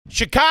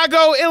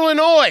Chicago,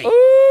 Illinois.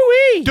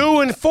 Ooh-wee.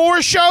 Doing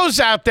 4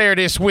 shows out there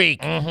this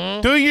week.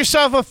 Do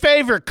yourself a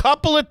favor.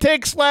 Couple of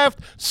ticks left.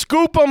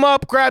 Scoop them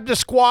up, grab the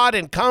squad,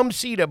 and come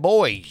see the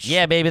boys.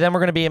 Yeah, baby. Then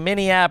we're going to be in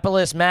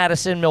Minneapolis,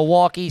 Madison,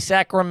 Milwaukee,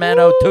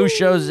 Sacramento. 2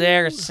 shows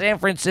there. San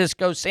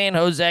Francisco, San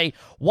Jose,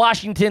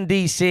 Washington,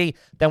 D.C.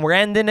 Then we're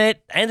ending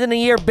the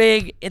year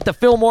big into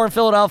Fillmore in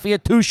Philadelphia.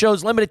 2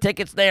 shows, limited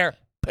tickets there.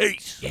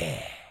 Peace.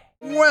 Yeah.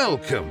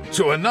 Welcome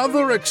to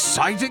another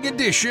exciting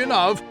edition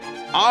of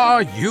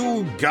Are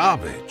You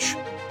Garbage?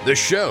 The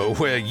show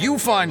where you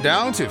find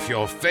out if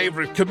your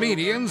favorite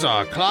comedians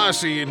are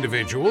classy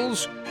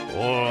individuals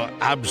or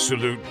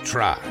absolute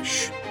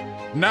trash.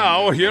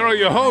 Now, here are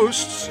your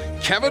hosts,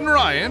 Kevin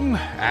Ryan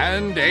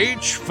and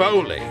H.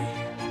 Foley.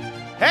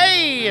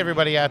 Hey,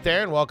 everybody out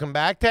there, and welcome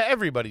back to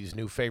everybody's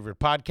new favorite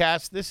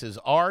podcast. This is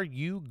Are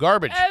You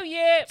Garbage? Oh,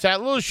 yeah. It's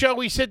that little show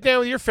we sit down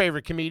with your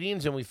favorite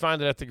comedians, and we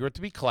find out if they're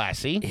to be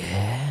classy,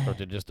 or if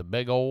they're just a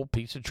big old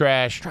piece of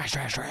trash.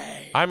 Trash.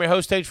 I'm your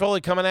host, H.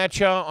 Foley, coming at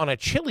you on a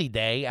chilly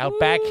day out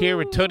back here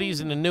with Tooties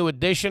in the new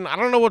edition. I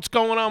don't know what's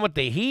going on with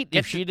the heat,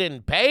 if she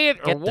didn't pay it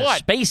or Get the what.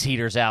 space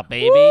heaters out,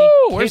 baby.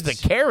 Woo, where's the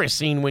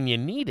kerosene when you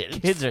need it? It's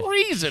Kids are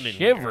freezing in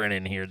here. shivering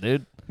in here,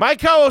 dude. My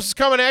co-host is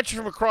coming at you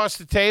from across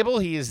the table.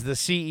 He is the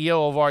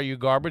CEO of Are You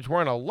Garbage,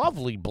 wearing a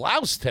lovely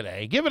blouse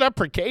today. Give it up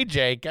for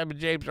KJ. Kevin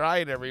James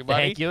Ryan,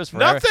 everybody. Thank you. It's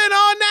forever, Nothing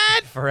on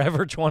that.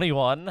 Forever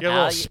 21. Your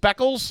little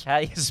speckles. How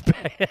you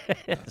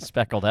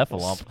speckled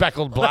effalump.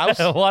 Speckled blouse.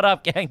 What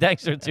up, gang?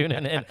 Thanks for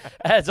tuning in.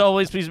 As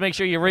always, please make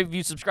sure you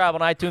review, subscribe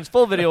on iTunes.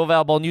 Full video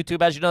available on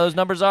YouTube. As you know, those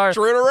numbers are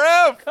cooking.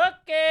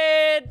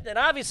 And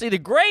obviously, the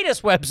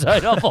greatest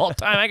website of all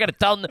time. I got to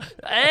tell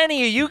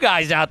any of you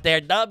guys out there,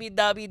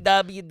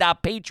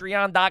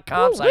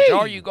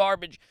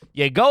 www.patreon.com/areyougarbage.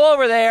 You go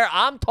over there.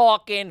 I'm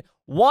talking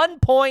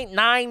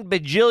 1.9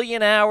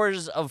 bajillion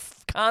hours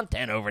of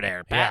content over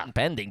there. Patent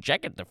pending.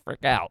 Check it the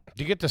frick out.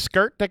 Do you get the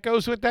skirt that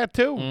goes with that,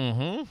 too?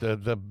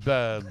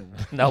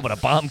 Mm-hmm. No, but a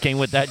bomb came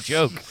with that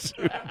joke.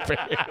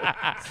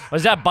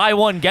 Was that buy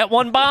one, get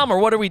one bomb, or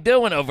what are we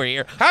doing over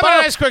here? How about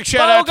a nice quick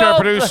shout-out to our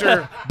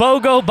producer?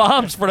 BOGO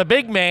bombs for the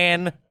big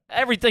man.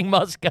 Everything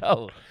must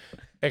go.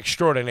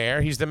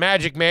 Extraordinaire. He's the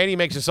magic man. He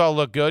makes us all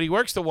look good. He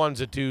works the 1s,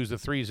 the 2s, the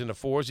 3s, and the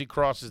 4s. He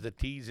crosses the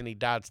T's and he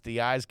dots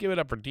the I's. Give it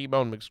up for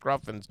T-Bone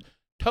McScruffins.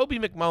 Toby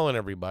McMullen,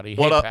 everybody.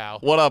 What hey, up, pal.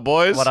 What up,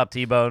 boys? What up,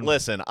 T-Bone?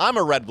 Listen, I'm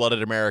a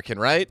red-blooded American,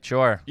 right?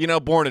 Sure. You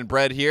know, born and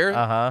bred here.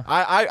 Uh-huh.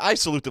 I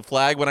salute the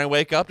flag when I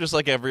wake up, just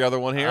like every other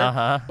one here.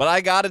 Uh-huh. But I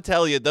got to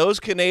tell you,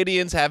 those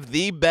Canadians have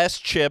the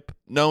best chip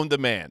known to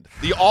man.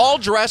 The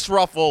all-dress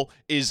ruffle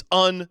is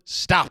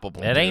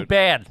unstoppable. It ain't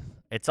bad.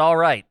 It's all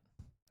right.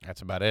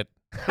 That's about it.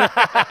 Other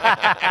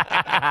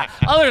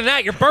than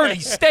that, your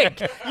birdies stink.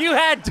 You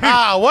had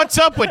to. What's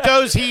up with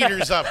those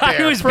heaters up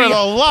there? For the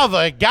love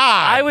of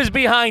God. I was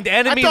behind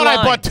enemy I thought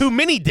lines. I bought 2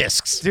 mini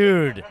discs.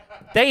 Dude,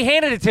 they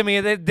handed it to me,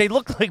 and they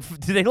look like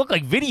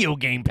video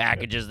game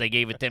packages. They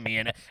gave it to me,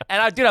 and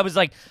I was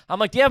like,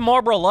 do you have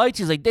Marlboro Lights?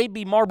 He's like, they'd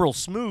be Marlboro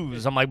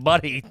Smooths. I'm like,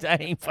 buddy,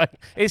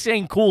 this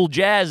ain't cool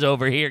jazz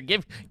over here.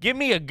 Give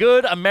me a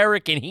good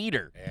American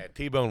heater. Yeah,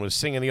 T-Bone was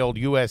singing the old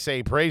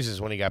USA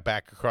praises when he got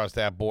back across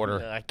that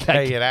border. I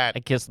tell you that. I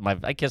kissed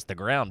the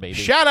ground, baby.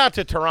 Shout out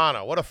to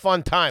Toronto. What a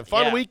fun time.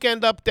 Fun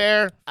weekend up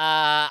there.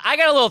 I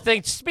got a little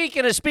thing.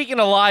 Speaking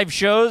of live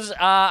shows,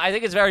 I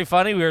think it's very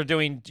funny. We're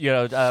doing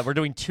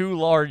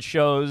 2 large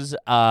shows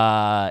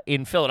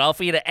in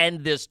Philadelphia to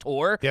end this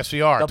tour. Yes,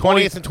 we are. The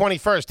 20th and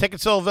 21st.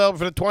 Tickets still available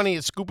for the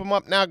 20th. Scoop them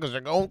up now because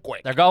they're going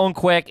quick. They're going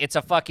quick. It's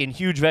a fucking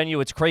huge venue.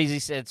 It's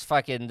crazy. It's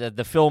fucking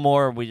the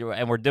Fillmore,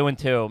 and we're doing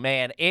 2.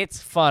 Man,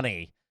 it's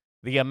funny.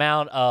 The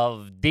amount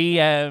of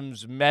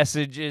DMs,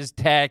 messages,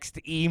 text,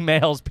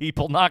 emails,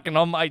 people knocking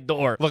on my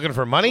door. Looking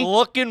for money?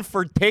 Looking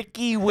for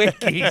ticky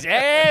wickies.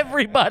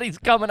 Everybody's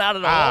coming out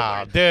of the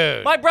woodwork.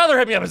 Dude. My brother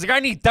hit me up. He's like, I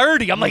need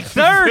 30. I'm like,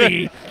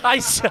 30? I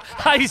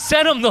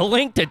sent him the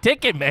link to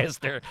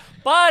Ticketmaster.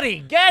 Buddy,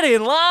 get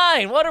in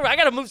line. I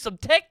got to move some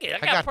tickets.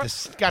 I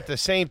got the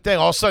same thing.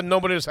 All of a sudden,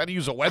 nobody knows how to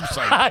use a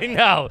website. I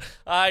know.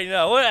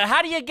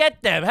 How do you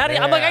get them?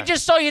 I'm like, I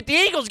just saw you at the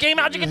Eagles game.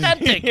 How'd you get them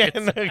tickets?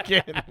 Yeah, no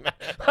kidding.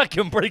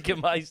 Fucking breaking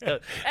my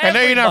stuff. I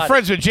know you're not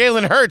friends with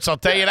Jalen Hurts, I'll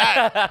tell you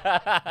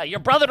that. Your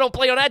brother don't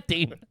play on that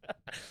team.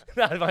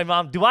 My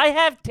mom, do I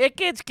have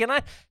tickets?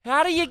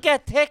 How do you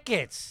get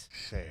tickets?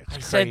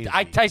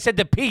 I said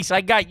the piece.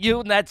 I got you,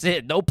 and that's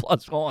it. No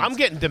plus ones. I'm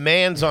getting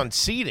demands on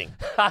seating.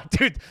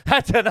 Dude,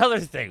 that's another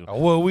thing.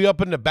 Well, are we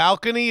up in the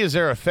balcony? Is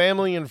there a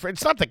family and friends?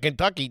 It's not the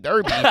Kentucky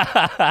Derby.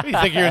 What, do you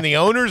think you're in the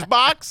owner's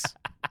box?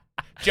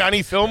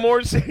 Johnny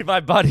Fillmore's? My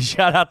buddy,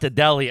 shout out to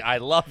Deli. I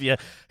love you.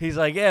 He's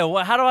like, yeah,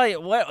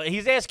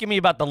 he's asking me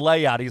about the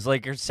layout. He's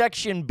like, is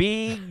Section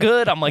B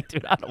good? I'm like,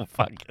 dude, I don't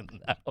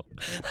fucking know.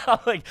 I'm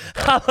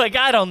like,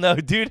 I don't know,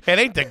 dude. It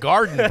ain't the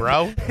Garden,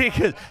 bro.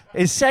 Because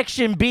is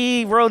Section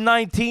B, row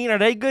 19, are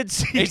they good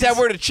seats? Is that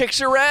where the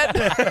chicks are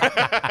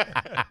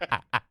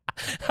at?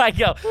 I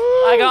go,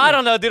 I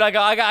don't know, dude.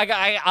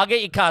 I'll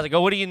get you cons. I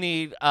go, what do you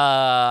need?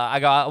 I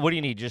go, what do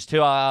you need? Just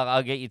two?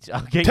 I'll get you two.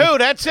 Two,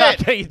 that's I'll it.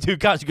 get you two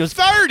cons. He goes,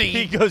 30.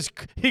 He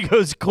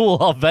goes, cool.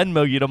 I'll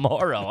Venmo you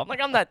tomorrow. I'm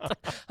like, I'm not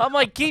I'm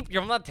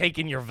not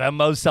taking your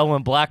Venmo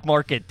selling black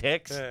market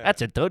ticks.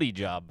 That's a tootie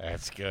job.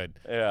 That's good.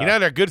 Yeah. You know,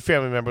 they're good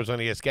family members when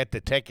you just get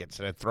the tickets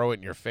and then throw it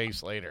in your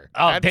face later.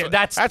 Oh,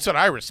 that's what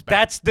I respect.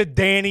 That's the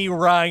Danny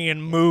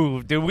Ryan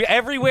move, dude.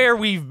 Everywhere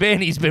we've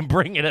been, he's been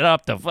bringing it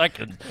up to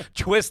fucking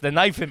twist the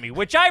knife in me,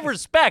 which I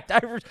respect.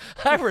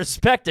 I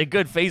respect a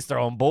good face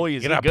throwing. Boy,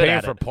 is You're he not good paying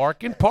at for it.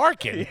 parking?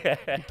 Parking. What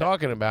are you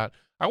talking about?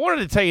 I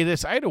wanted to tell you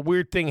this. I had a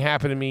weird thing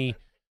happen to me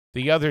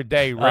the other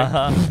day.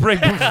 Right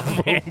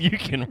Man, you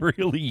can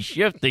really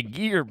shift the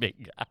gear,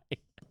 big guy.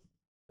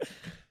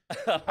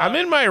 I'm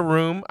in my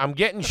room. I'm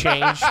getting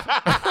changed.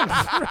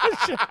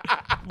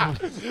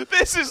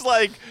 This is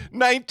like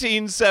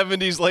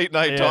 1970s late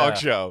night talk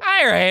show.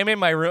 I am in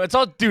my room. It's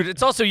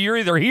also you're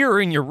either here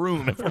or in your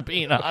room, if we're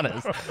being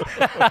honest.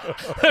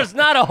 There's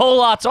not a whole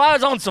lot. So I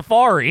was on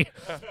Safari.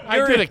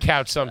 I do the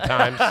couch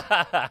sometimes.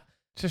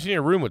 Just in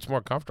your room, it's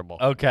more comfortable.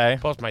 Okay.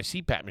 Plus, my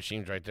CPAP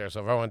machine's right there,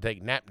 so if I want to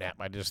take nap,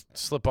 I just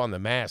slip on the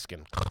mask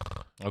and.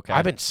 Okay.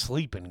 I've been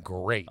sleeping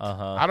great.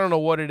 Uh-huh. I don't know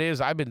what it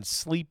is. I've been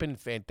sleeping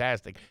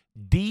fantastic.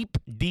 Deep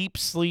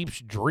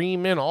sleeps,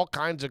 dreaming, all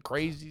kinds of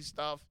crazy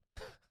stuff.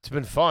 It's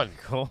been fun.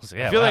 Cool. So,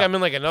 yeah, I feel like I'm in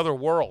like another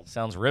world.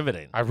 Sounds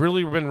riveting. I've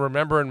really been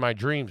remembering my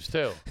dreams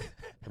too.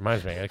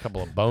 Reminds me, I got a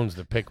couple of bones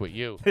to pick with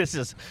you, This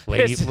is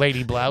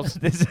lady blouse.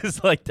 This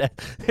is like that.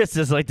 This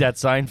is like that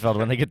Seinfeld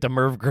when they get the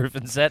Merv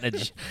Griffin set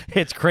and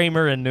it's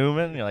Kramer and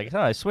Newman. You're like, oh,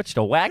 I switched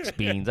to wax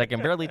beans. I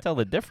can barely tell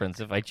the difference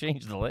if I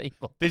change the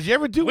label. Did you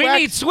ever do? We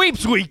need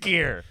sweeps week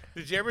here.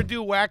 Did you ever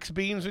do wax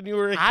beans when you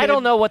were a kid? I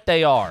don't know what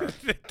they are.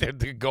 They're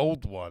the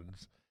gold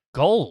ones.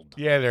 Gold.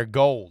 Yeah, they're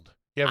gold.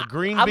 You have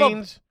green I'm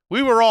beans.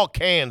 We were all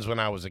cans when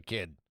I was a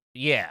kid.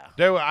 Yeah.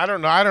 I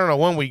don't know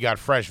when we got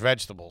fresh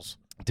vegetables.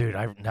 Dude,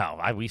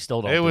 we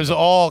still don't. It was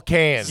all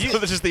cans. So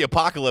this is the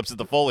apocalypse at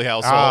the Foley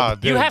household. Ah,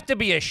 dude. You have to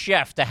be a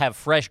chef to have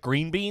fresh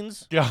green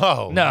beans.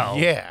 Oh, No.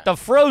 yeah. The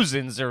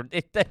frozens are.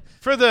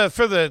 For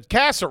the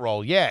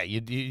casserole, yeah.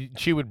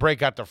 She would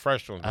break out the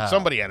fresh ones. But Oh.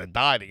 somebody had to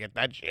die to get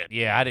that shit.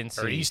 Yeah, I didn't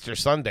Or see. Easter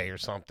Sunday or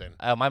something.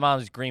 My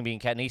mom's green bean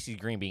cat, Niecy's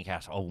green bean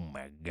casserole. Oh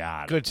my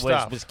god, Good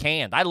stuff. Was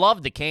canned. I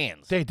love the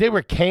cans. They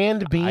were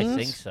canned beans? I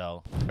think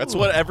so. That's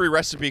what every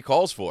recipe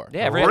calls for.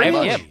 Yeah,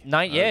 Really?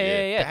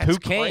 yeah. That's 2 cans.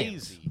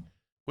 crazy.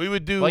 We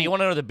would do. Well, you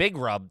want to know the big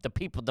rub? The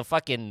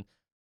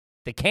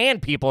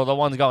canned people are the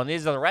ones going,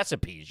 these are the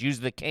recipes. Use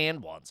the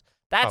canned ones.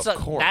 That's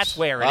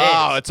where it is.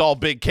 Oh, it's all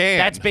big can.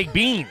 That's Big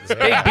Beans.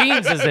 Big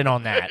Beans is in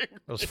on that.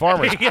 those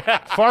farmers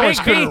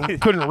Big Beans.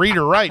 couldn't read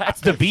or write.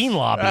 That's the bean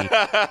lobby.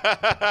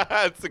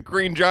 It's the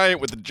green giant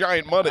with the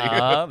giant money.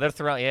 They're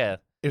throwing, yeah.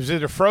 It was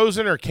either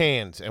frozen or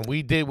cans, and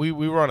we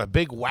were on a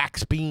big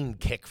wax bean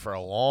kick for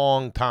a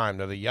long time.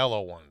 They're the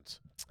yellow ones.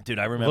 Dude,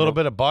 I remember. A little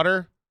bit of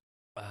butter.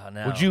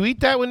 No. Would you eat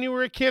that when you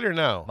were a kid or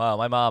no? Well,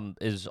 my mom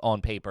is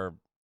on paper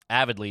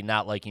avidly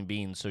not liking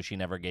beans, so she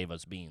never gave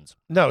us beans.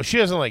 No, she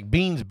doesn't like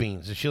beans.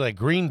 Does she like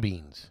green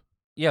beans?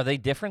 Yeah, are they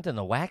different than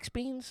the wax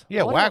beans?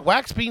 Yeah, What?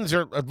 wax beans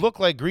look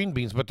like green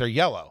beans, but they're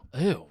yellow.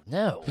 Ew,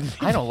 no.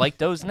 I don't like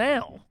those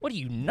now. What are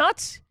you,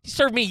 nuts? You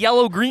serve me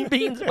yellow green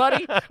beans,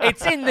 buddy?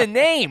 It's in the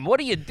name. What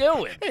are you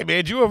doing? Hey, man,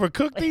 did you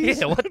overcook these?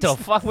 Yeah, what the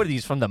fuck? What are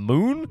these, from the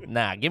moon?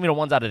 Nah, give me the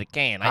ones out of the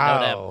can. I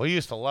know them. We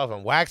used to love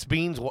them. Wax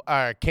beans,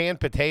 canned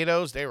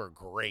potatoes, they were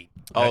great.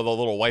 Oh, the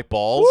little white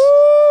balls.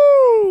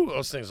 Woo!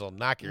 Those things will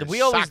knock your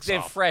We always socks did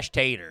off. fresh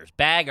taters.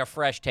 Bag of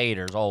fresh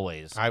taters,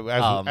 always.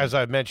 As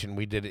I mentioned,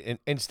 we did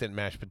instant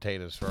mashed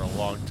potatoes for a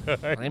long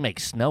time. They make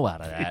snow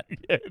out of that.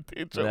 Yeah,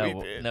 that's what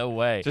we did. No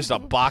way. Just a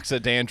box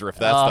of dandruff,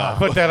 that stuff.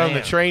 Put that on the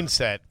Man. train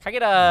set. Can I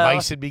get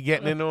Mice would be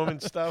getting into them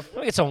and stuff.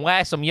 Let me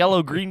get some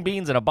yellow green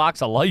beans and a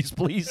box of lice,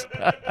 please.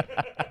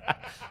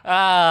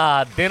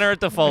 Dinner at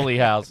the Foley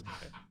house.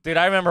 Dude,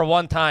 I remember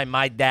one time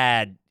my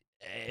dad,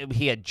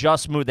 he had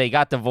just moved. They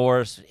got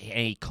divorced, and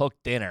he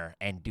cooked dinner.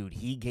 And, dude,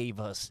 he gave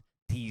us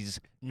these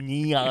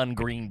neon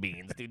green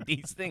beans, dude,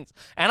 these things.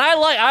 And I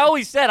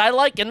always said I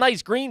like a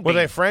nice green bean. Were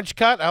they French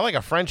cut? I like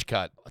a French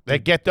cut. They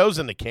get those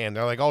in the can.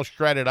 They're like all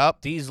shredded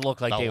up. These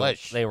look like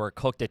Delish. they were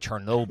cooked at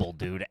Chernobyl,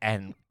 dude.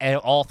 And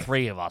all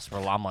three of us were,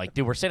 I'm like,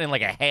 dude, we're sitting in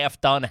like a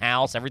half-done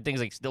house. Everything's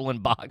like still in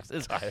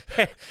boxes.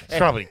 It's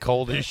probably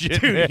cold as shit.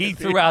 Dude, he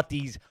threw out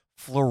these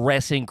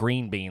fluorescent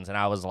green beans, and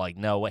I was like,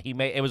 no.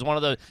 It was one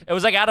of those. It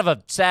was like out of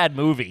a sad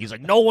movie. He's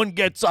like, no one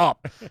gets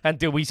up. And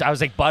dude, I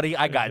was like, buddy,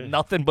 I got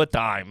nothing but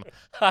time.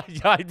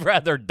 I'd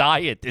rather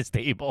die at this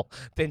table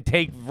than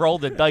roll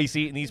the dice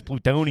eating these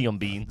plutonium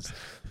beans.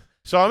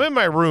 So I'm in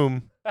my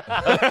room,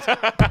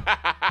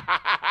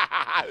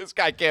 This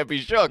guy can't be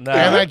shook. No.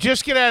 and I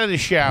just get out of the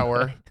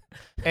shower,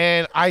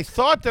 and I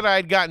thought that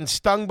I'd gotten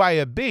stung by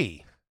a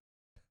bee,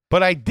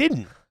 but I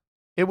didn't.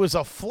 It was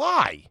a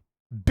fly.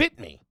 Bit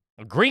me.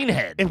 A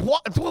greenhead. And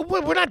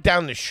we're not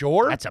down the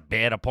shore. That's a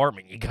bad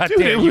apartment you got Dude,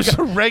 there. it was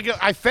a regular.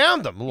 I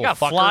found them. You got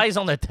flies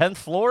on the 10th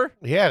floor?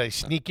 Yeah, they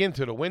sneak in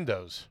through the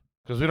windows.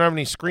 because we don't have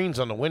any screens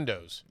on the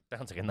windows.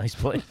 Sounds like a nice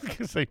place.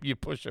 Because you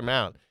push them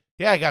out.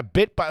 Yeah, I got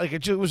bit by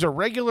it was a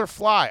regular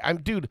fly.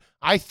 Dude,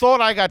 I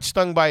thought I got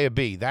stung by a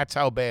bee. That's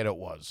how bad it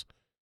was.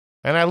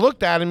 And I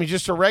looked at him. He's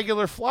just a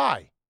regular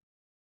fly.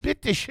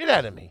 Bit the shit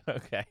out of me.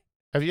 Okay.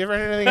 Have you ever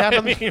had anything happen?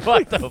 I mean,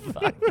 what the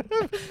fuck?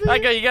 I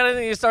go, you got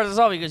anything to start this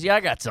off? He goes, yeah, I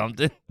got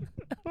something.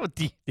 What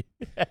do you...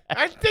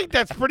 I think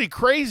that's pretty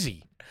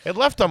crazy. It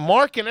left a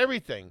mark and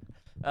everything.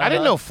 I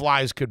didn't know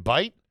flies could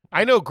bite.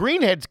 I know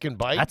greenheads can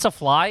bite. That's a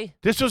fly?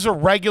 This was a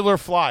regular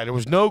fly. There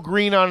was no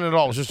green on it at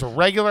all. It was just a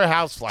regular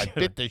house fly.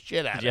 Bit the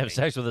shit out of me. Did you have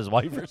sex with his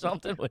wife or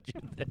something?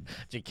 Did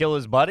you kill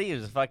his buddy? He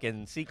was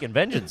fucking seeking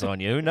vengeance on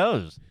you. Who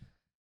knows?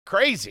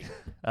 Crazy.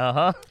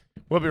 Uh-huh.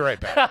 We'll be right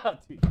back.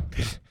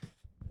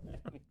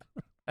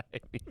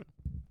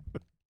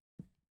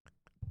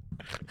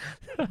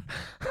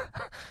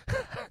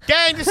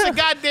 Gang, this is a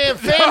goddamn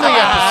family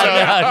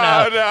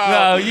episode.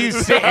 No, you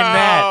sitting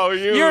that.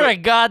 you- You're a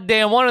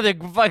goddamn one of the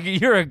fucking.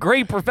 You're a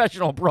great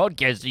professional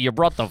broadcaster. You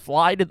brought the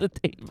fly to the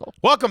table.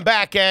 Welcome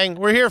back, gang.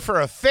 We're here for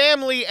a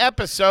family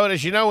episode.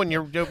 As you know, when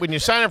you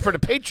sign up for the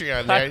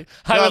Patreon, there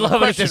I would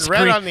love it if question the read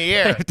screen, on the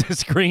air. if the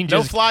screen No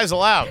just flies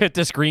allowed. if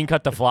the screen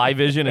cut the fly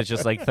vision. It's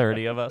just like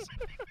 30 of us.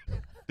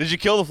 Did you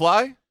kill the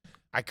fly?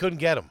 I couldn't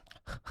get him.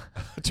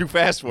 Too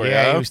fast for you.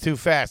 Yeah, huh? he was too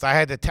fast. I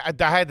had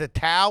the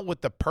towel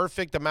with the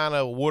perfect amount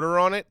of water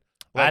on it.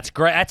 That's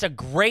great. That's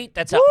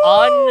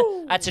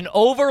an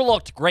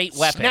overlooked great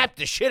weapon. Snap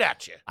the shit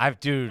at you.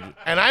 Dude.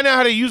 And I know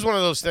how to use one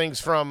of those things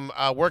from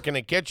working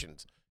in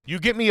kitchens. You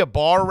get me a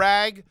bar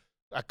rag,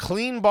 a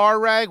clean bar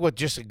rag with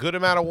just a good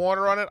amount of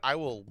water on it, I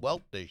will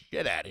welt the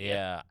shit out of you.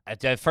 Yeah.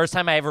 The first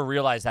time I ever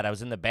realized that, I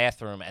was in the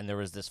bathroom and there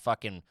was this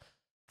fucking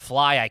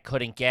fly I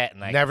couldn't get,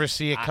 and Never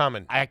see it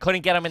coming. I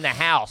couldn't get him in the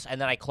house, and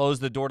then I closed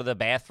the door to the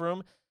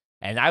bathroom,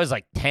 and I was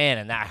like 10,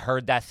 and I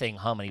heard that thing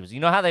humming. He was, you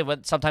know how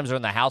sometimes they're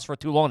in the house for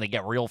too long, they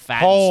get real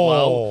fat and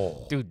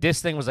slow. Dude, this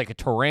thing was like a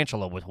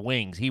tarantula with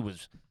wings.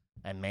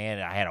 And man,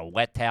 I had a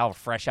wet towel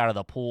fresh out of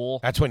the pool.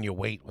 That's when you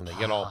wait, when they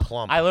get all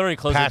plump. I literally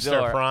closed Past the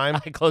door. their prime.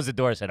 I closed the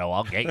door and said, "Oh,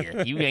 I'll get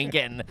you. You ain't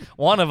getting.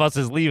 One of us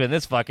is leaving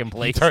this fucking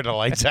place." Turn the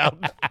lights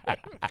out.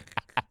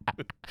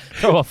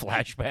 Throw a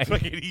flashbang.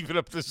 Fucking even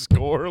up the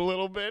score a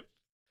little bit.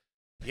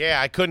 Yeah,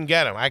 I couldn't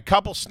get him. I had a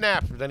couple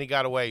snaps, but then he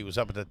got away. He was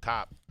up at the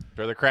top.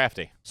 Sure, they're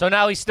crafty. So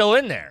now he's still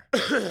in there.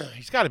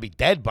 He's got to be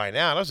dead by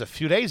now. That was a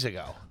few days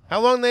ago. How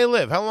long they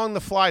live? How long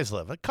the flies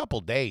live? A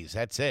couple days.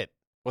 That's it.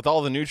 With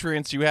all the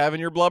nutrients you have in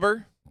your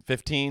blubber,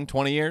 15,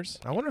 20 years.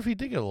 I wonder if he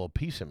did get a little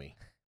piece of me.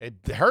 It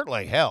hurt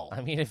like hell.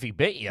 I mean, if he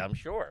bit you, I'm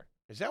sure.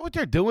 Is that what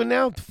they're doing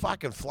now? The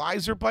fucking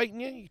flies are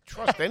biting you? You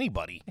trust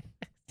anybody.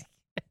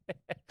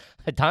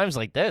 At times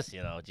like this,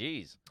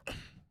 jeez.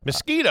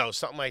 Mosquitoes,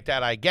 something like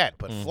that I get,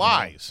 but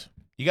flies.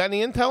 You got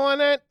any intel on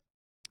that?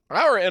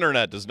 Our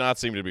internet does not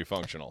seem to be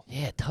functional.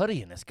 Yeah,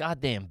 Tuddy and this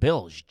goddamn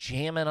bill is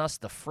jamming us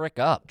the frick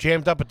up.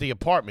 Jammed up at the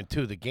apartment,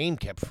 too. The game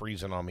kept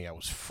freezing on me. I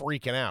was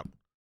freaking out.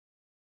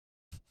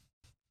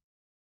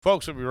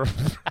 Folks, we'll be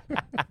right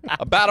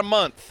About a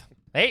month.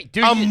 Hey,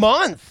 dude. A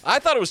month? I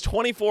thought it was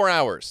 24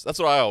 hours. That's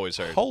what I always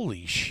heard.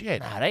 Holy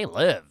shit. Nah, they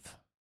live.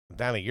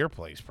 Down at your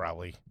place,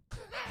 probably.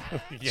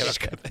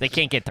 They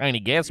can't get tiny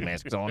gas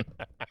masks on.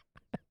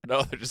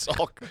 No, they're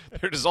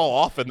just all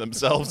off in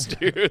themselves,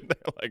 dude.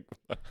 They're like,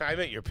 I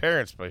bet your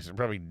parents' place are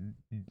probably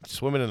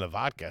swimming in the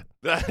vodka.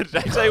 did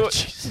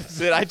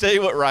I tell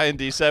you what Ryan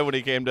D said when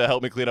he came to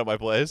help me clean up my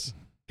place?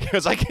 He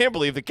goes, I can't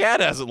believe the cat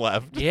hasn't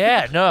left.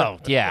 Yeah, no.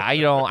 Yeah,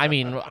 I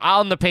mean,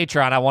 on the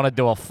Patreon, I want to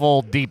do a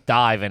full deep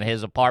dive in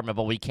his apartment,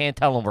 but we can't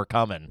tell him we're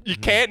coming. You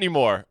can't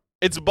anymore.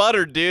 It's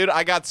buttered, dude.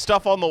 I got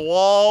stuff on the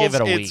walls. Give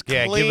it a It's week.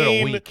 Yeah, clean. give it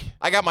a week.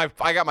 I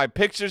got my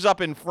pictures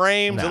up in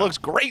frames. No. It looks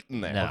great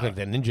in there. No. Look like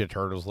the Ninja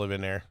Turtles live in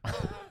there.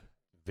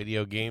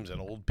 Video games and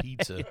old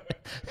pizza.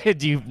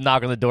 Do you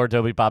knock on the door,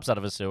 Toby pops out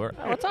of a sewer?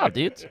 Oh, what's up,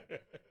 dudes?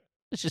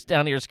 It's just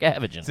down here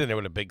scavenging. It's in there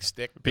with a big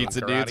stick.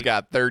 Pizza doing dude's karate.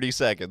 got 30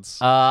 seconds.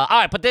 All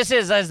right, but this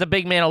is, as the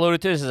big man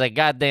alluded to, this is a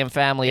goddamn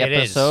family It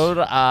is. episode.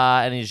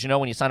 And as you know,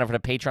 when you sign up for the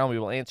Patreon, we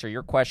will answer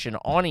your question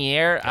on the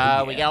air.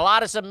 We got a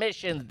lot of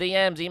submissions,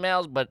 DMs,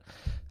 emails, but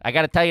I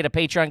got to tell you, the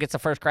Patreon gets the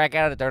first crack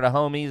at it. They're the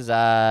homies.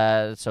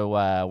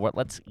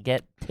 Let's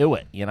get to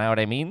it. You know what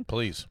I mean?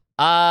 Please.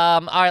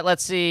 All right,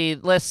 let's see.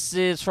 This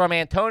is from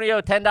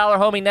Antonio, $10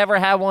 homie, never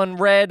had one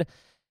read.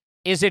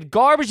 Is it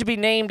garbage to be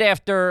named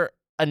after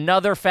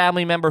another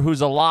family member who's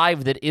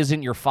alive that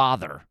isn't your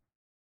father?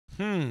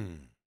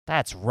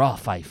 That's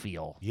rough, I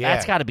feel. Yeah.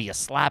 That's got to be a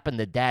slap in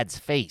the dad's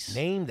face.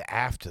 Named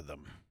after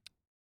them.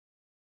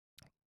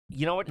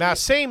 You know what? Now,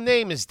 same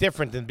name is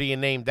different than being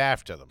named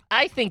after them.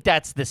 I think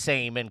that's the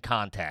same in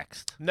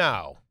context.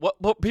 No.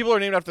 What people are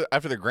named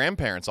after their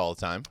grandparents all the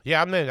time.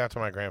 Yeah, I'm named after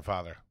my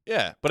grandfather.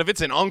 Yeah, but if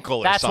it's an uncle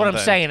or That's something. what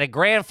I'm saying. A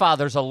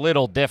grandfather's a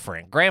little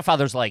different.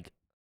 Grandfather's like,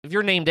 if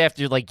you're named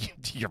after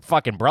like your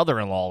fucking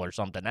brother-in-law or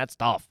something, that's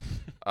tough.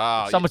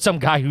 Oh, Some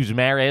guy who's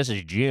married, this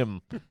is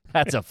Jim.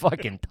 That's a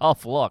fucking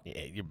tough look.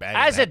 Yeah, you're bad.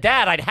 As a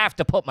dad, I'd have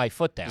to put my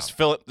foot down. Just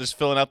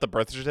filling out the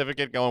birth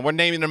certificate, going, we're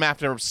naming them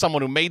after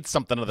someone who made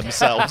something of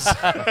themselves.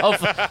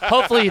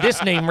 Hopefully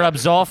this name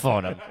rubs off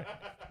on him.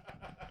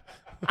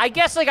 I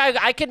guess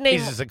I could name.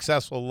 He's a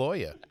successful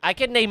lawyer. I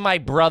could name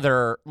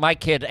my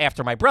kid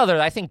after my brother.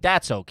 I think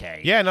that's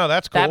okay. Yeah, no,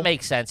 that's cool. That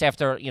makes sense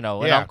after an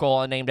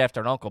uncle named after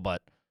an uncle,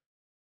 but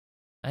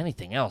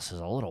anything else is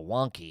a little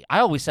wonky. I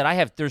always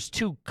said there's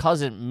two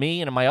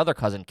me and my other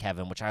cousin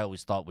Kevin, which I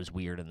always thought was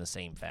weird in the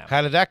same family.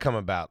 How did that come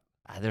about?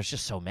 There's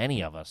just so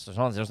many of us. There's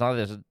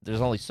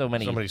only so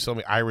many. So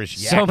many Irish.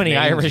 So many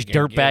names Irish you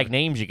can dirtbag give.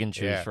 names you can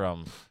choose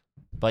from.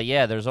 But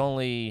yeah, there's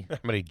only. How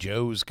many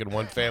Joes can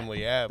one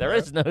family have? There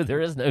is no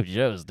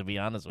Joes, to be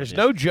honest with you.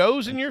 There's no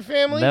Joes in your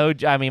family? No,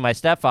 I mean my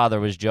stepfather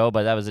was Joe,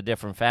 but that was a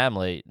different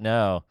family.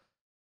 No.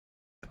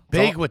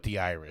 Big with the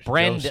Irish.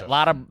 Brendan, Joseph. a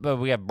lot of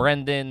we have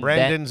Brendan.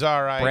 Brendan's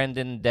all right.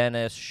 Brendan,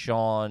 Dennis,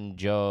 Sean,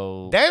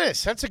 Joe,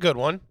 Dennis, that's a good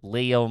one.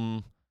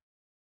 Liam,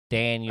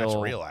 Daniel.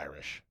 That's real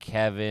Irish.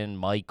 Kevin,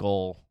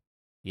 Michael.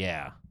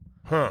 Yeah.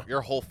 Huh.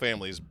 Your whole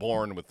family is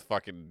born with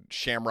fucking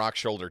shamrock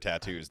shoulder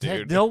tattoos,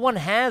 dude. No one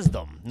has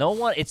them. No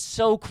one. It's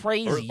so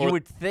crazy. Or you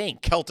would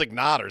think. Celtic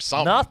knot or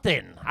something.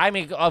 Nothing. I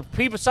mean,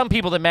 some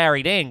people that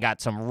married in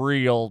got some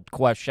real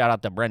shout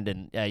out to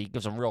Brendan. You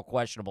got some real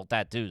questionable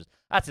tattoos.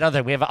 That's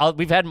another thing.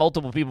 We've had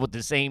multiple people with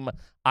the same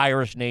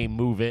Irish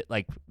name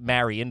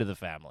marry into the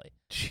family.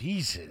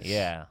 Jesus.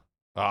 Yeah.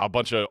 A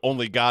bunch of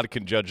only God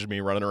can judge me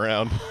running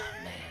around.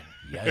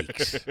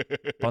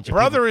 Yikes.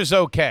 Brother is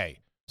okay.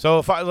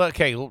 So if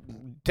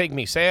take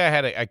me. Say I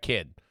had a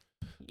kid.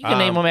 You can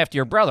name him after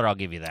your brother. I'll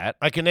give you that.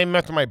 I can name him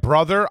after my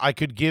brother. I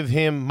could give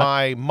him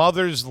my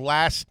mother's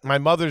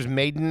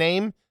maiden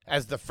name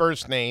as the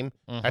first name.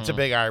 Mm-hmm. That's a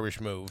big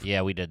Irish move.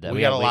 Yeah, we did that. We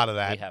got a lot of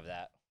that. We have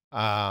that.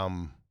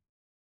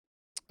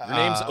 Your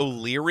name's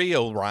O'Leary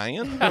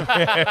O'Ryan?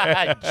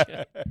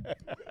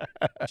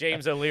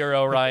 James O'Leary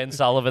O'Ryan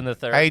Sullivan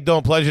III. How you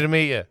doing? Pleasure to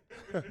meet you.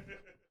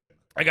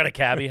 I got a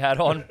cabbie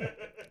hat on.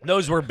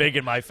 Those were big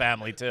in my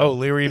family, too. Oh,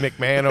 Leary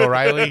McMahon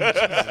O'Reilly.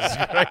 Jesus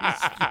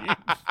Christ.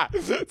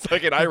 It's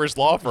like an Irish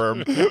law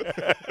firm.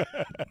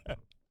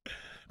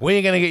 When are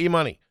you going to get your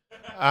money?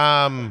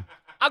 I'll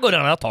go down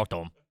and I'll talk to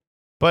him.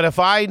 But if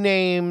I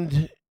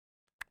named...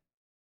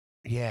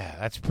 Yeah,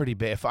 that's pretty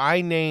big. If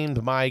I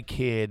named my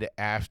kid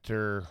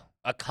after...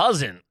 A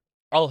cousin.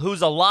 Oh,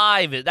 who's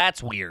alive?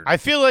 That's weird. I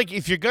feel like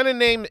if you're going to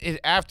name it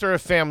after a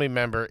family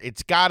member,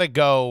 it's got to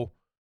go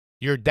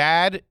your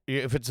dad,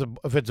 if it's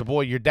a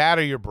boy, your dad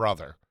or your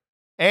brother.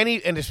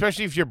 And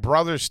especially if your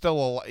brother's still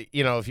alive,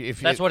 if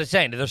that's what it's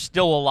saying. They're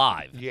still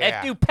alive. Yeah.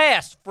 If you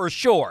pass, for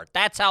sure.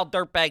 That's how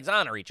dirtbags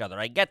honor each other.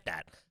 I get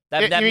that.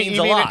 That means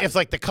a lot. If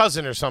like the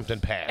cousin or something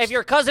passed. If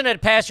your cousin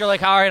had passed, you're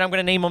like, all right, I'm going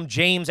to name him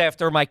James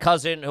after my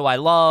cousin who I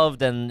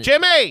loved. And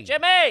Jimmy!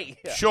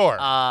 Sure.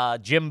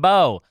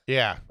 Jimbo.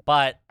 Yeah.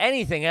 But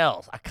anything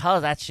else,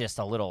 that's just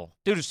a little...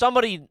 Dude, if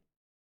somebody...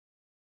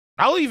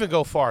 I'll even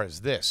go far as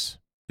this.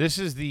 This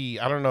is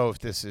I don't know if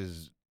this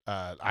is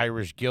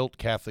Irish guilt,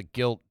 Catholic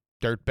guilt,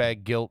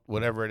 dirtbag guilt,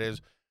 whatever it is.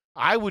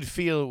 I would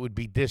feel it would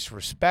be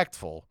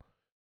disrespectful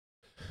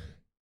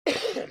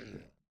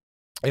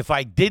if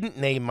I didn't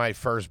name my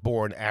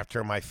firstborn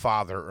after my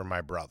father or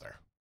my brother.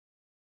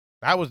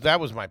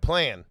 That was my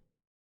plan.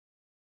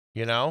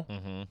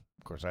 Mm-hmm.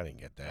 Of course, I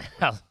didn't get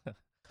that.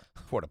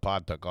 Before the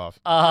pod took off.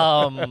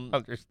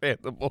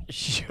 Understandable.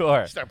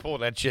 Sure. Start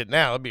pulling that shit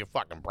now, it'd be a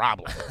fucking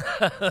problem.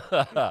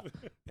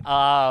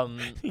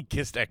 He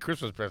kissed that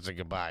Christmas present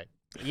goodbye.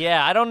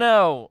 Yeah, I don't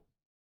know.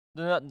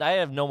 I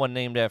have no one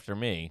named after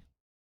me.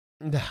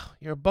 No,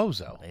 you're a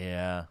bozo.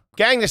 Yeah.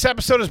 Gang, this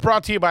episode is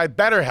brought to you by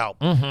BetterHelp.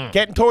 Mm-hmm.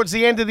 Getting towards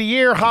the end of the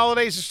year,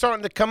 holidays are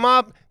starting to come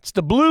up. It's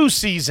the blue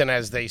season,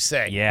 as they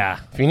say.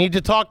 Yeah. If you need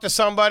to talk to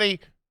somebody,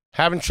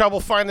 having trouble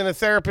finding a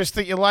therapist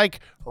that you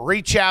like,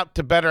 reach out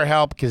to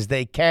BetterHelp because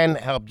they can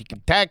help. You can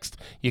text,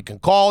 you can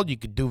call, you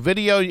can do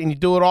video, and you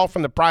do it all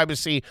from the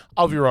privacy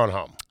of your own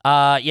home.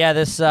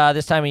 This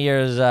time of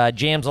year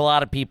jams a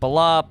lot of people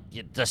up.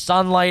 The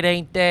sunlight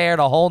ain't there.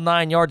 The whole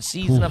 9 yards,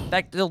 season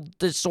affective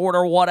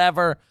disorder,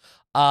 whatever.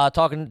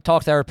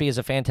 Talk therapy is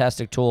a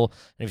fantastic tool.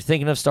 And if you're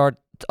thinking of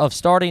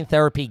starting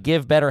therapy,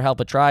 give BetterHelp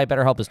a try.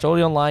 BetterHelp is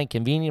totally online,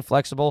 convenient,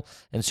 flexible,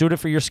 and suited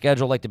for your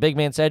schedule. Like the big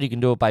man said, you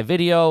can do it by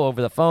video,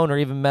 over the phone, or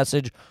even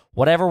message.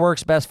 Whatever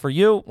works best for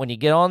you. When you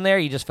get on there,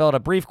 you just fill out a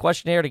brief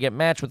questionnaire to get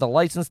matched with a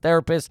licensed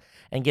therapist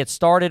and get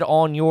started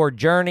on your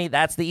journey.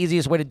 That's the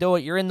easiest way to do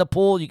it. You're in the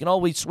pool. You can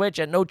always switch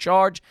at no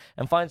charge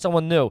and find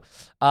someone new.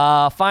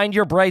 Find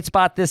your bright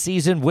spot this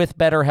season with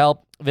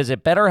BetterHelp.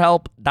 Visit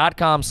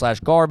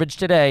BetterHelp.com/garbage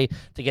today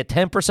to get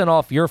 10%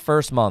 off your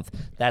first month.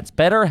 That's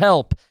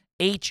BetterHelp,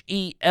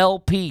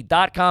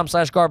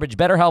 HELP.com/garbage,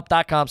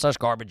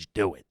 BetterHelp.com/garbage.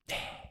 Do it.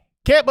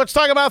 Kip, let's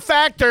talk about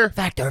Factor.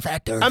 Factor.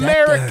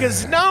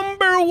 America's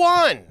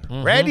 #1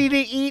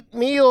 ready-to-eat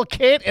meal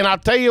kit. And I'll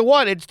tell you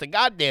what, it's the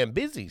goddamn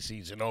busy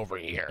season over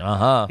here.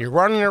 You're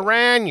running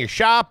around, you're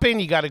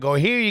shopping, you got to go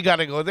here, you got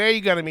to go there,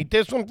 you got to meet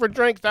this one for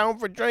drinks, that one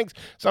for drinks.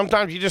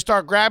 Sometimes you just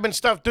start grabbing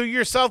stuff. Do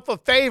yourself a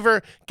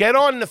favor. Get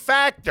on the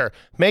Factor.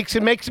 Make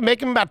them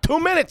about 2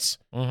 minutes.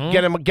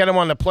 Get them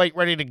on the plate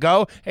ready to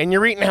go, and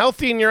you're eating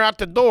healthy and you're out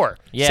the door.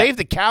 Yeah. Save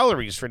the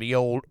calories for the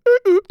old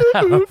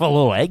A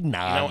little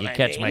eggnog. You know You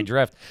catch my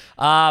drift.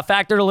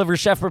 Factor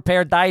delivers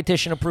chef-prepared,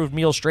 dietitian-approved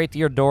meals straight to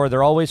your door.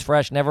 They're always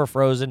fresh, never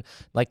frozen.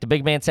 Like the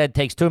big man said,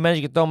 takes 2 minutes.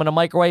 You can throw them in a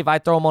microwave. I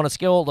throw them on a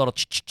skillet, a little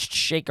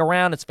shake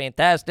around. It's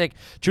fantastic.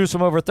 Choose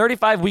from over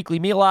 35 weekly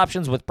meal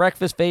options with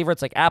breakfast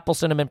favorites like apple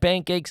cinnamon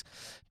pancakes,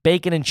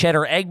 bacon and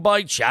cheddar egg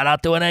bites. Shout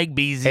out to an egg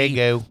beezy.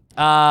 Eggo.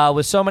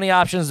 With so many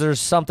options, there's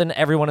something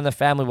everyone in the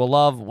family will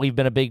love. We've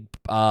been a big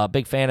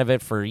fan of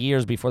it for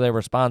years before they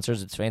were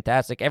sponsors. It's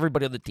fantastic.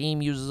 Everybody on the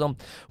team uses them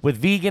with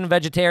vegan,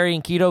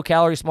 vegetarian, keto,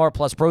 calorie smart,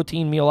 plus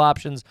protein meal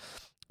options.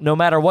 No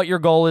matter what your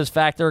goal is,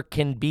 Factor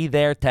can be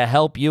there to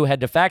help you.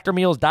 Head to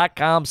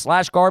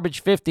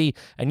factormeals.com/garbage50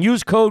 and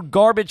use code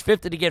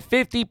garbage50 to get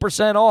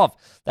 50% off.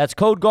 That's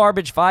code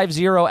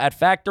garbage50 at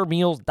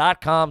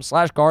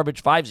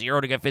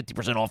factormeals.com/garbage50 to get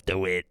 50% off.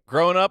 Do it.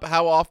 Growing up,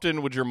 how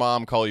often would your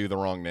mom call you the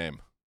wrong name?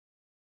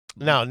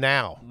 No,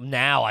 now.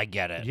 Now I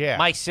get it. Yeah.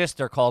 My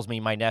sister calls me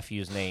my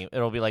nephew's name.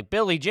 It'll be like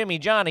Billy, Jimmy,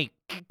 Johnny,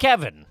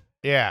 Kevin.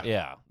 Yeah.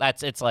 Yeah.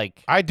 It's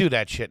like. I do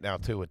that shit now,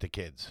 too, with the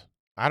kids.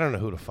 I don't know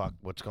who the fuck,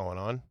 what's going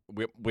on.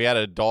 We had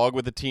a dog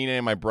with a T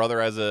name. My brother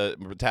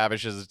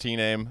Tavish has a T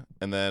name,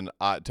 and then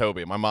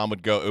Toby. My mom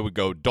would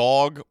go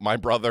dog, my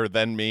brother,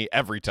 then me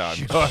every time.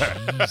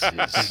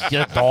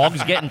 Your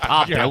dog's getting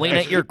top billing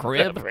at your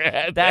crib?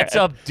 That's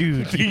a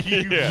dude.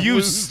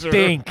 You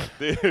stink.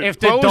 If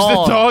the What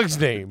was the dog's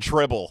name?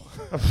 Tribble.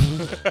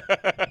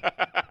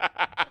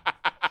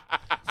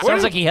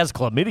 Sounds like he has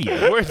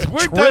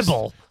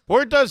chlamydia.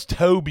 Where does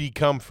Toby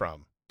come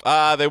from?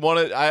 They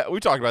wanted. We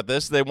talked about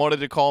this. They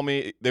wanted to call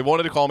me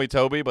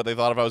Toby, but they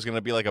thought if I was going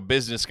to be like a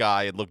business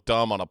guy, it'd look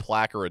dumb on a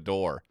plaque or a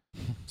door.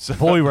 So,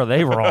 boy, were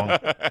they wrong.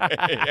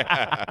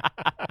 Yeah.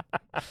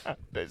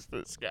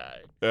 Business guy.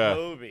 Yeah.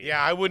 Toby.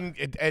 Yeah, I wouldn't.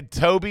 At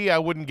Toby, I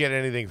wouldn't get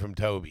anything from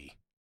Toby.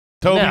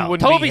 Toby's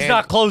Toby's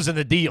not closing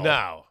the deal.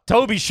 No.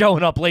 Toby's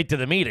showing up late to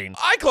the meeting.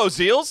 I close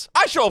deals.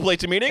 I show up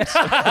late to meetings.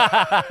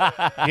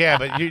 Yeah,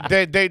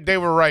 but they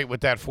were right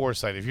with that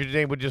foresight. If your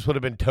name would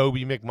have been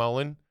Toby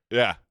McMullen.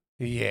 Yeah.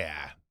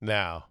 Yeah.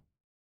 No,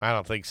 I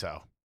don't think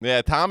so.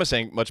 Yeah, Thomas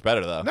ain't much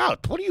better though. No,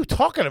 what are you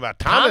talking about?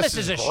 Thomas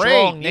is a great.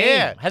 strong name.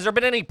 Yeah. Has there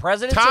been any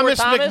presidents Thomas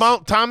Thomas?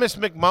 Thomas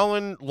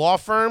McMullen Law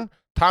Firm,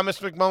 Thomas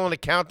McMullen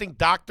Accounting,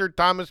 Dr.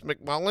 Thomas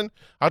McMullen.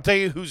 I'll tell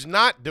you who's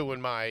not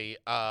doing my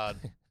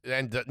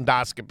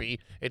endoscopy.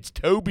 It's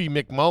Toby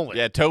McMullen.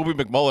 Yeah, Toby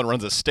McMullen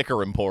runs a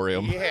sticker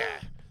emporium. Yeah.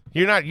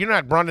 You're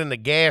not running the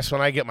gas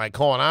when I get my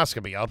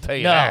colonoscopy. I'll tell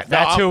you No, that.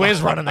 that's who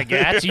is running the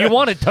gas. You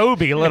wanted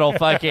Toby a little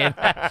fucking.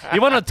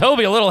 You wanted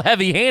Toby a little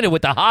heavy-handed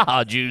with the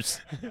ha-ha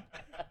juice.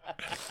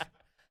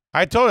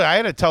 I told you I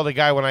had to tell the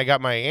guy when I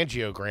got my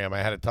angiogram.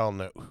 I had to tell him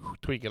to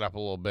tweak it up a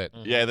little bit.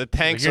 Yeah, the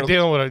tanks You're are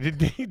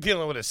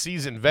dealing with a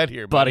seasoned vet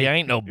here, Buddy, buddy. I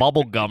ain't no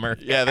bubble gummer.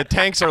 Yeah, the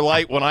tanks are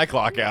light when I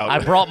clock out. I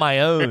brought my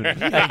own.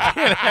 Get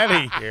out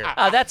of here.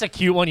 That's a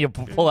cute one. You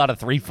pull out a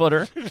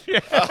 3-footer.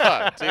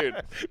 Dude.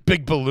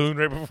 Big balloon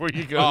right before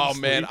you go. Oh to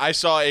man, sleep. I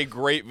saw a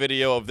great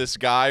video of this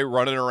guy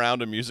running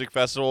around a music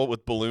festival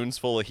with balloons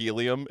full of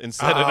helium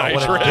instead of what a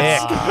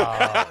nitrous. dick.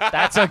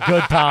 That's a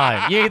good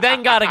time. You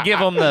then got to give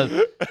him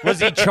the. Was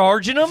he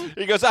charging him?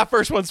 He goes, that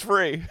first one's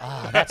free.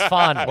 That's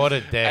fun. What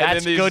a dick.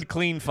 That's then these- good,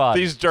 clean fun.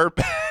 These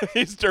dirtbag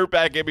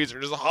hippies are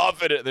just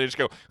huffing it. And they just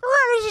go,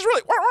 this is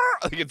really.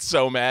 I think it's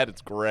so mad.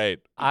 It's great.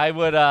 I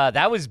would.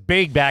 That was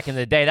big back in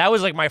the day. That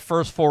was like my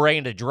first foray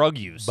into drug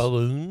use.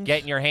 Balloons?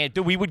 Get in your hand.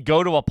 Dude, we would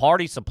go to a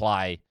party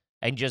supply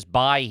and just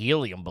buy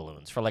helium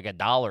balloons for like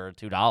 $1 or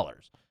 $2.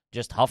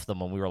 Just huff them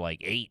when we were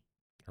like 8.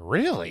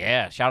 Really?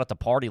 Yeah, shout out to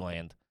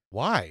Partyland.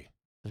 Why?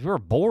 'Cause we were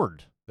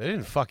bored. They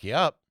didn't fuck you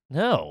up.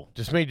 No.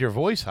 Just made your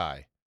voice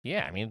high.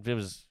 Yeah, I mean, it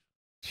was.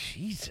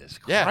 Jesus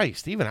Yeah.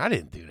 Christ. Even I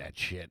didn't do that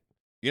shit.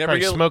 You never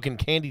Started get smoking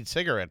candied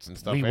cigarettes and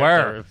stuff. We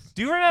after. were.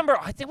 Do you remember?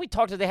 I think we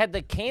talked to. They had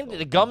the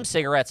gum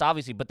cigarettes,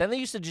 obviously, but then they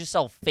used to just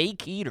sell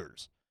fake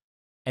heaters,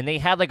 and they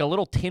had like a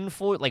little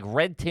tinfoil, like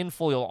red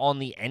tinfoil on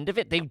the end of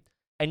it. They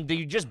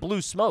just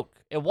blew smoke.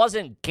 It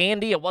wasn't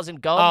candy. It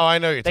wasn't gum. Oh, I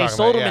know you're They talking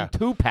sold about.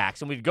 them in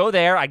 2-packs, and we'd go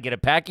there. I'd get a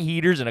pack of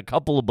heaters and a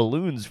couple of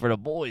balloons for the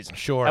boys.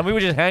 Sure. And we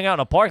would just hang out in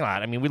a parking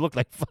lot. I mean, we looked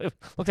like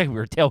we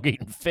were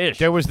tailgating fish.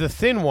 There was the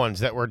thin ones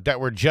that were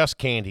just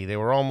candy. They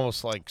were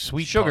almost like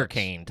sweet Sugar tarts.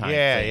 cane type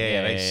Yeah, thing.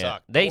 yeah, they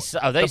sucked. They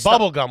The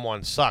sucked. bubblegum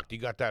one sucked. You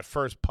got that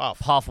first puff.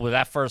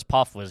 That first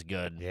puff was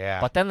good.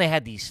 Yeah. But then they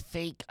had these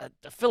fake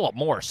Philip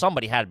Morris.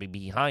 Somebody had to be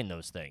behind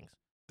those things.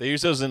 They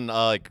use those in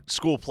like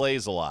school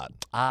plays a lot.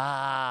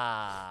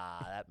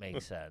 Ah, that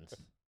makes sense.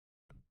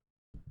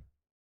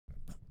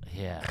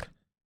 Yeah.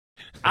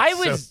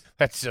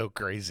 That's so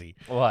crazy.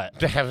 What?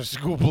 To have a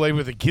school play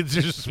where the kids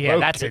are smoking. Yeah,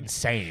 that's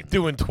insane.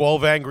 Doing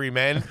 12 Angry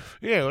Men.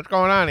 Yeah, what's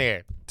going on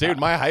here? Dude,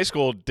 my high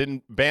school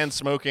didn't ban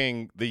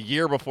smoking the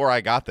year before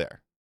I got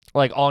there.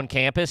 Like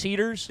on-campus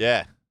heaters?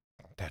 Yeah.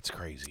 That's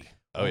crazy.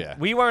 Oh, yeah.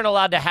 We weren't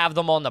allowed to have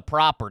them on the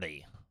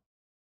property.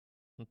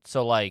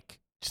 So, like...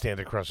 Stand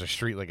across the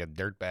street like a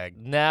dirtbag.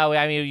 No,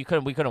 I mean,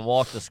 we couldn't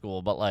walk to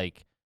school, but,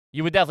 like,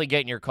 you would definitely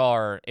get in your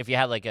car. If you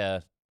had, like,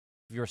 if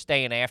you were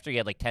staying after, you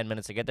had, like, 10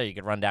 minutes to get there, you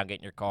could run down, get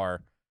in your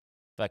car,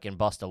 fucking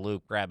bust a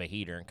loop, grab a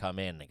heater, and come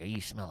in. They go,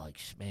 you smell like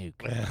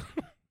smoke.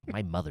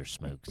 My mother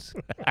smokes.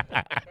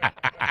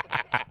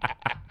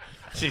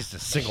 She's a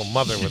single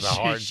mother with a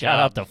hard Shout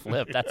out to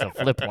Flip. That's a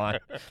Flip line.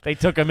 They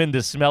took him in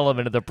to smell him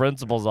into the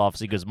principal's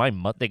office. He goes,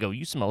 they go,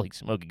 you smell like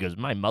smoke. He goes,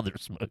 my mother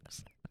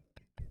smokes.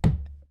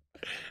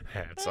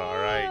 That's all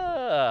right.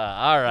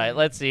 All right,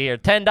 let's see here.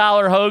 $10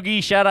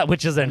 hoagie, shout out,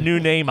 which is a new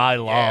name I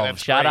love.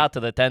 that's Shout great. out to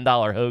the $10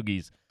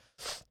 hoagies.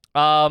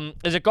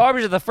 Is it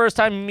garbage that the first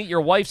time you meet your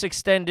wife's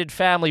extended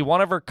family,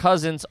 one of her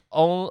cousins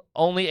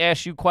only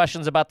asks you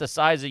questions about the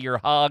size of your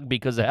hog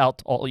because of how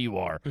tall you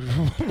are?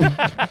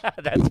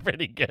 That's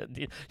pretty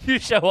good. You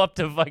show up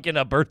to fucking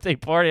a birthday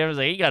party, and I was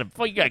like,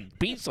 you got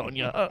beats on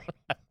you, huh?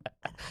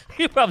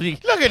 You probably...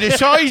 Look at the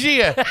size of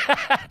you.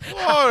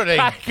 Oh,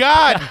 my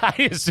God.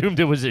 I assumed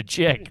it was a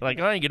chick. Like,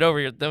 I didn't get over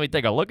here. Let me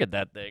take a look at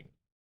that thing.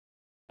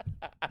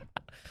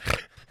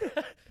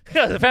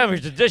 Yeah, the family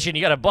tradition,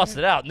 you got to bust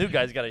it out. New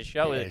guy's got to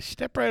show it.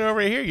 Step right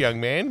over here, young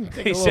man.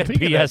 Take He a little said,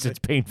 peek at P.S. that It's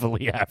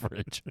painfully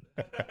average.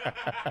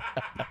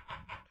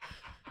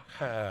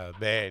 Oh,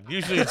 man.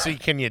 Usually it's see,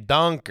 can you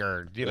dunk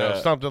or,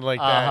 something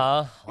like that.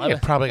 Uh-huh. You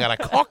probably got a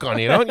cock on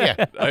you, don't you?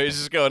 I was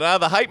just going,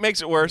 the height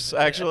makes it worse,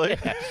 actually.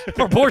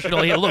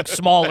 Proportionally, it looks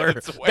smaller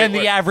It's way than the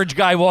worse. average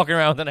guy walking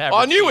around with an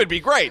average. On you, it'd be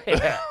great.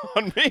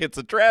 On me, it's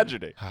a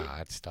tragedy.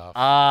 That's tough.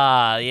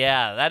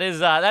 Yeah.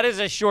 That is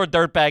a sure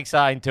dirtbag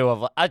sign, too.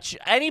 Of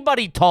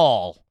anybody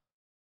tall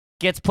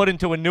gets put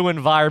into a new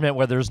environment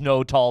where there's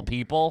no tall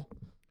people.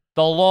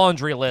 The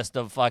laundry list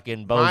of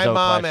fucking bozo My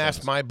mom questions.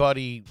 asked my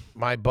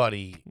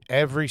buddy,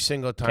 every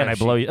single time. Can I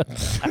blow you?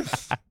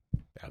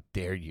 How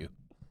dare you?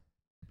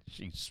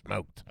 She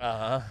smoked.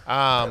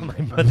 Uh-huh. My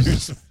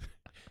mother's...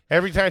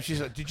 Every time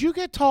she's like, did you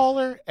get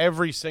taller?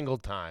 Every single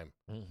time.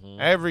 Mm-hmm.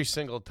 Every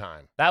single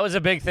time. That was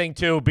a big thing,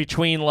 too,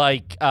 between,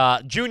 like,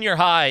 junior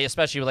high,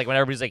 especially, like, when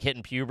everybody's, like,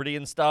 hitting puberty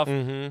and stuff.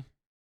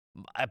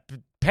 Mm-hmm.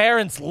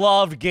 Parents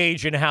loved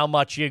gauging how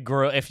much you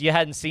grew. If you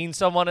hadn't seen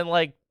someone in,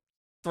 like,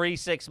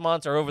 3-6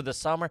 months or over the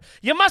summer,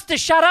 you must have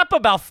shot up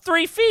about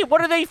 3 feet.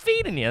 What are they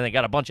feeding you? And they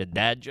got a bunch of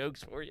dad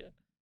jokes for you.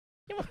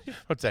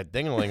 What's that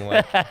ding-a-ling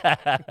like?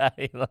 Why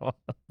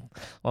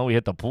don't we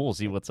hit the pool,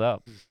 see what's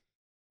up?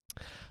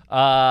 All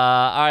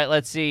right,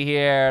 let's see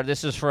here.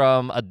 This is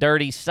from a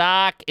dirty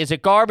sock. Is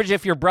it garbage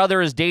if your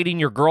brother is dating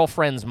your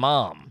girlfriend's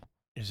mom?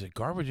 Is it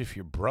garbage if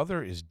your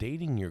brother is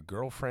dating your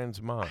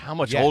girlfriend's mom? How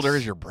much Yes. older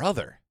is your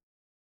brother?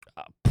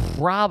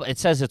 It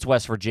says it's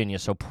West Virginia,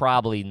 so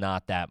probably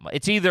not that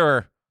much.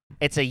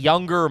 It's a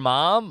younger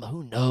mom.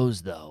 Who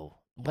knows, though?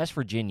 West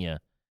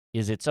Virginia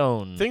is its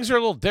own. Things are a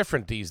little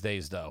different these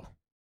days, though.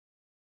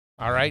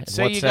 All right? In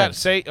Say what you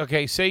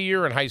sense? say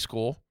you're in high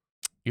school.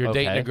 You're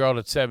dating Okay. a girl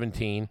that's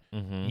 17.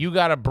 Mhm. You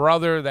got a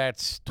brother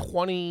that's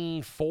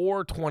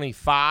 24,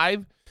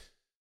 25,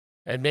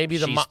 and maybe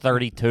the She's mom.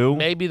 32.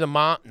 Maybe the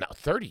mom. No,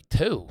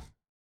 32.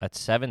 That's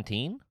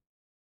 17.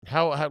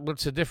 How?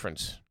 What's the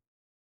difference?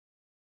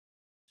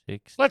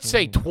 16. Let's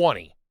say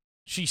 20.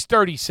 She's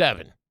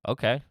 37.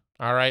 Okay.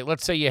 All right.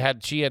 Let's say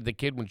she had the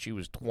kid when she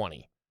was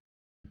 20.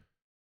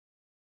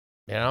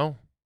 You know,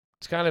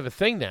 it's kind of a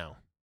thing now.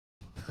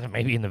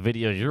 Maybe in the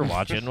videos you're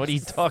watching. What are you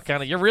talking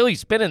about? You're really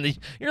you're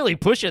really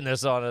pushing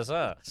this on us,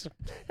 huh?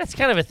 That's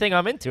kind of a thing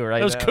I'm into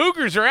right Those now.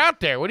 cougars are out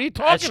there. What are you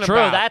talking That's about? true.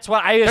 That's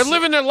what They're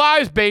living their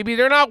lives, baby.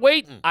 They're not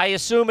waiting. I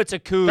assume it's a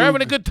coug. They're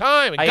having a good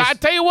time. And God,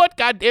 tell you what,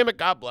 God damn it,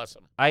 God bless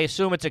them. I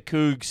assume it's a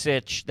coug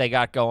sitch they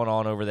got going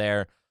on over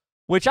there,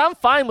 which I'm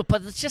fine with,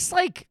 but it's just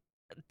like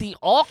the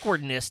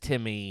awkwardness to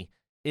me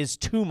is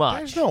too much.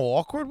 There's no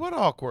awkward. What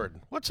awkward?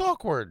 What's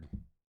awkward?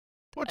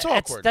 What's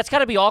awkward? That's got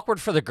to be awkward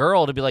for the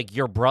girl to be like,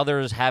 your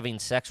brother's having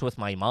sex with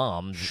my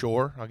mom.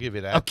 Sure, I'll give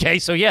you that. Okay,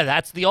 so yeah,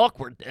 that's the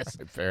awkwardness.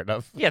 Fair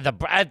enough. Yeah,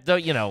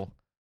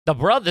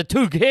 the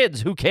two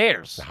kids, who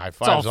cares? High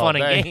It's all fives all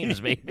fun day. and games,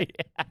 baby.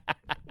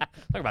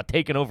 Talk about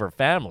taking over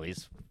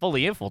families,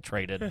 fully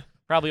infiltrated,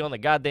 probably on the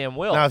goddamn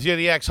will. Now, if you're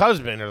the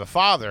ex-husband or the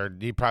father,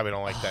 you probably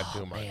don't like that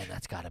too much. Man,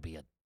 that's got to be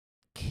a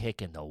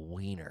kick in the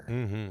wiener.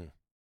 Mm-hmm.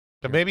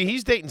 But maybe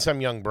he's dating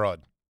some young broad.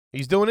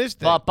 He's doing his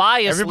thing. But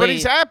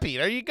Everybody's happy.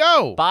 There you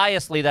go.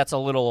 biasly, that's a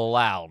little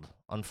allowed,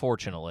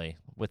 unfortunately,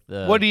 with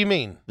the What do you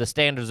mean? the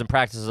standards and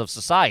practices of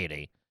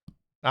society.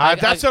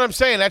 That's what I'm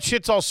saying. That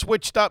shit's all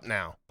switched up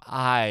now.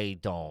 I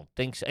don't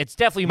think so. It's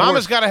definitely more.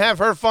 Mama's got to have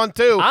her fun,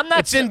 too. I'm not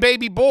It's in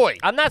Baby Boy.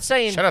 I'm not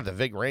saying. Shout out to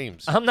Vic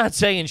Rames. I'm not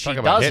saying she Talk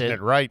about hitting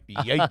doesn't. it right.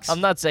 Yikes.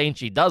 I'm not saying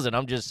she doesn't.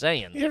 I'm just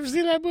saying. You ever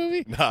seen that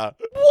movie? Nah.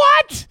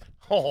 What?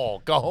 Oh,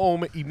 go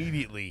home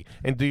immediately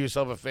and do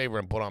yourself a favor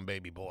and put on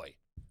Baby Boy.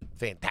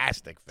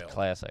 Fantastic film.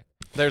 Classic.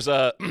 There's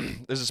a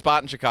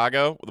spot in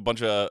Chicago with a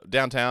bunch of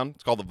downtown.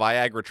 It's called the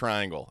Viagra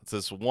Triangle. It's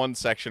this one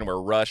section where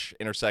Rush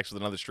intersects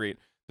with another street.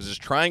 There's this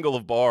triangle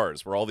of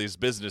bars where all these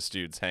business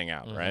dudes hang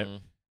out, right?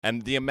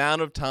 And the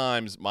amount of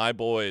times my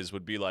boys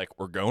would be like,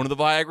 we're going to the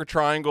Viagra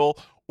Triangle,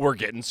 we're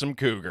getting some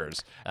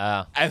cougars.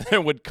 And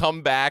then would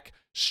come back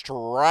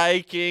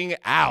striking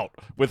out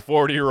with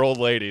 40-year-old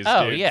ladies,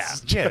 Oh, dude. yeah.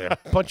 Yeah,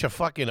 a bunch of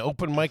fucking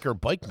open micer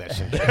bike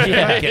messengers. You're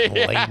not getting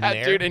laid in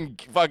there. Dude, in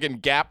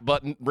fucking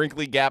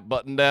wrinkly Gap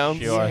button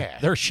downs. Sure. Yeah.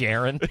 They're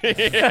sharing.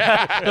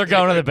 They're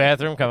going to the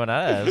bathroom, coming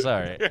out.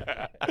 Sorry.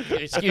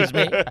 Excuse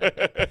me.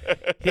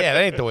 Yeah,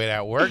 that ain't the way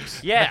that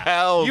works. Yeah.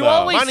 Hell you no.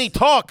 always Money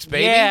talks,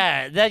 baby.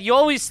 Yeah, that you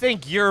always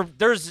think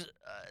there's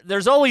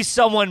always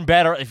someone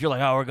better. If you're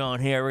like, oh, we're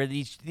going here, where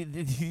these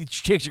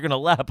chicks are gonna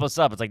lap us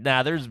up. It's like,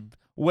 nah, there's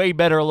way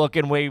better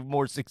looking, way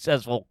more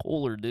successful,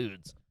 cooler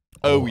dudes.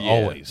 Oh, yeah.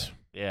 Always.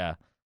 Yeah.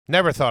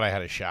 Never thought I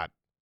had a shot.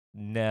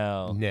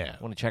 No. No.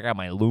 Want to check out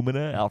my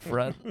Lumina out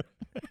front?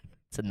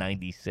 It's a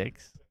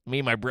 96. Me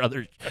and my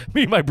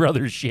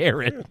brother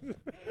share it.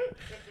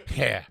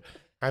 Yeah.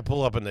 I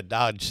pull up in the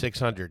Dodge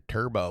 600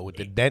 Turbo with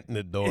the dent in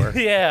the door.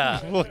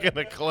 Yeah. Looking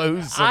to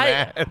close some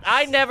ass.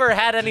 I never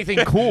had anything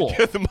cool.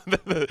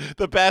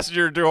 the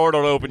passenger door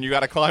don't open. You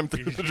got to climb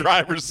through the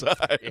driver's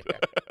side.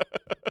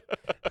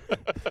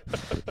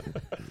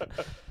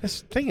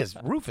 This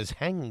roof is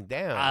hanging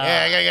down.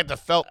 Yeah, I got to get the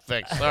felt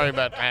fixed. Sorry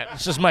about that.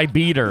 It's just my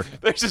beater.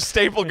 There's a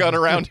staple gun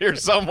around here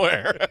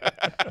somewhere.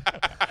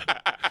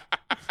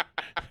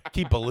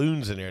 Keep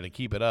balloons in there to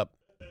keep it up.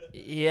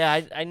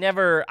 Yeah, I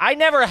never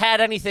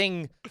had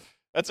anything.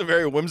 That's a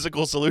very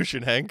whimsical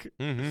solution, Hank.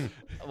 Mm-hmm.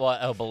 What?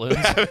 Oh, balloons.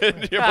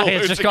 Your Ah,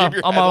 balloons it's just to keep gone.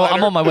 your I'm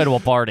headliner. on my way to a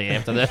party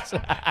after this.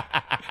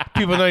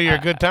 People know you're a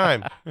good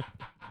time.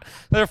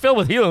 They're filled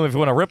with helium if you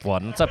want to rip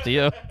one. It's up to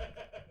you.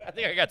 I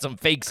think I got some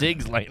fake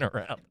cigs laying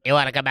around. You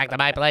want to come back to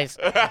my place?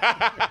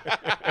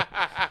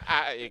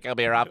 You come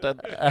here often?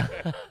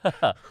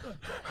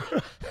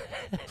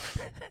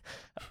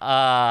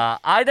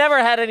 I never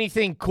had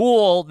anything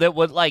cool that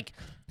would, like,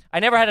 I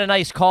never had a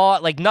nice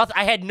car. Like, nothing.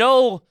 I had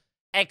no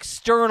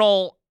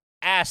external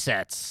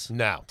assets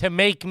No. to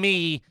make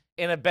me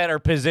in a better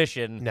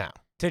position No.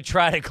 to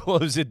try to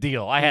close a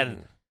deal. I had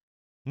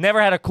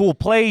never had a cool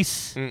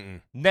place.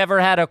 Mm-mm.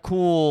 Never had a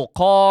cool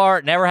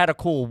car, never had a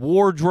cool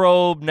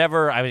wardrobe,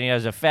 I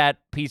was a fat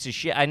piece of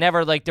shit. I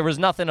never, like, there was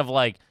nothing of,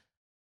 like,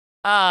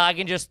 I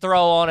can just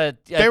throw on a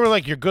They were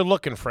like your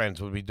good-looking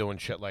friends would be doing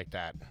shit like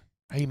that.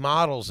 He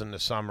models in the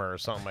summer or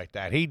something like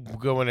that. He'd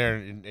go in there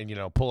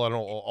and pull an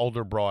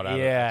older broad out.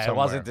 yeah, of it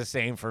somewhere. wasn't the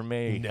same for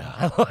me. No.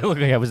 I looked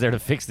like I was there to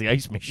fix the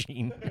ice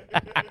machine.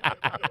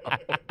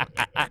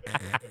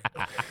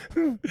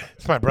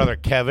 It's my brother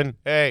Kevin.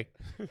 Hey.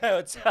 Hey,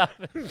 what's up?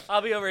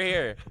 I'll be over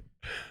here.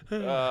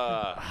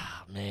 Uh,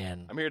 Oh,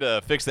 man. I'm here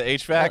to fix the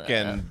HVAC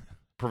and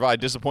provide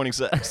disappointing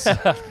sex. You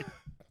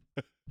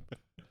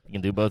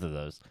can do both of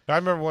those. I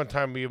remember one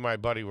time me and my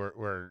buddy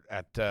were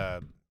at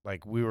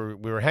we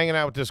were hanging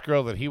out with this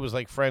girl that he was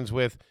like friends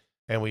with,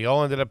 and we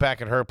all ended up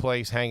back at her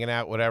place hanging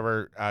out,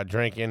 whatever,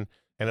 drinking,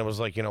 and it was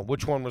like,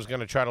 which one was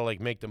gonna try to like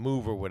make the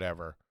move or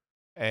whatever,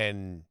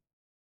 and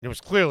it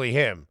was clearly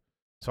him.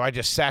 So I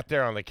just sat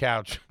there on the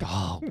couch.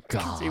 Oh,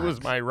 God. He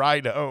was my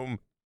ride home.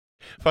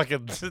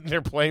 Fucking sitting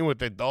there playing with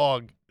the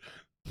dog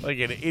like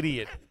an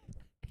idiot.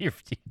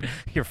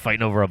 You're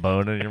fighting over a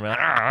bone in your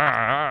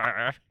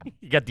mouth.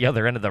 You got the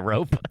other end of the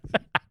rope.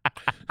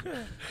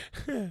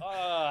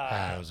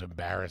 That was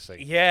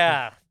embarrassing.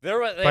 Yeah.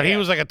 But he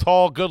was like a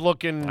tall,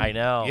 good-looking. I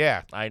know.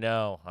 Yeah. I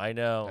know.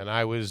 And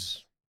I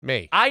was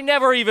me. I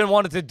never even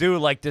wanted to do,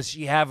 like, does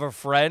she have a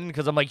friend?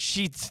 Because I'm like,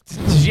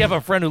 does she have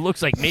a friend who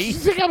looks like me? You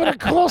think I'm going to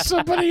call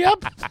somebody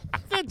up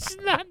that's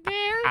not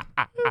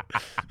there?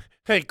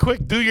 Hey,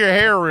 quick, do your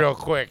hair real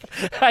quick.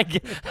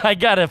 I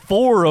got a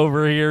 4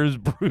 over here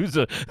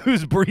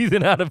who's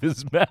breathing out of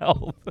his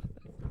mouth.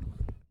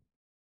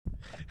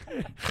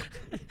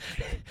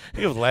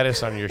 You have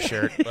lettuce on your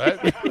shirt.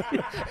 What?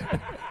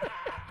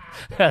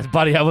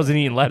 Buddy, I wasn't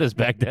eating lettuce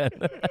back then.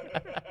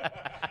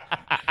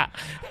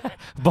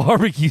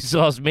 Barbecue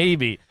sauce,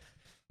 maybe.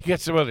 You got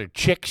some other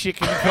chicks you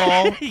can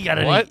call? You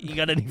got What? you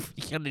got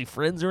any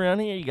friends around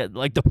here? You got,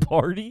 like, the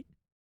party?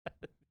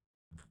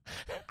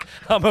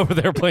 I'm over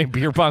there playing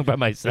beer pong by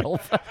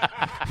myself.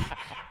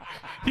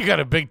 You got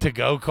a big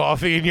to-go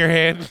coffee in your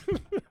hand?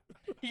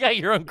 You got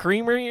your own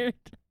creamer here?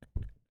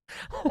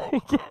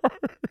 Oh,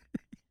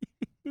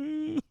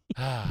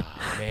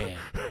 man.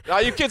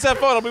 You kids have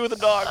fun. I'll be with the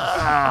dog.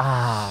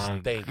 Oh,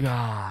 Thank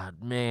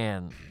God,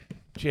 man.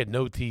 She had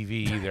no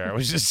TV either. I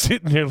was just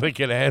sitting there like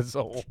an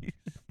asshole.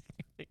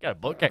 You got a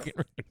book I can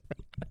read.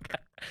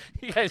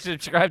 You guys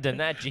subscribe to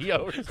Nat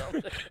Geo or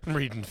something? I'm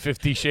reading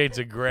 50 Shades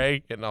of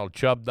Grey, getting all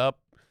chubbed up.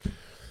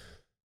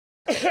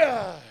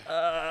 God.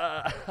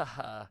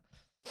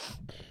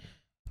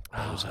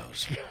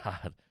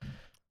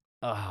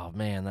 Oh,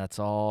 man, that's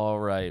all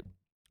right.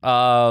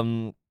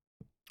 All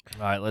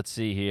right, let's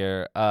see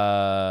here.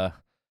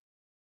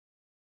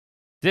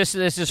 This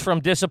is from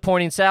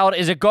Disappointing Salad.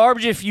 Is it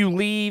garbage if you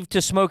leave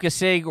to smoke a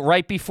cig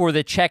right before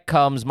the check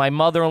comes? My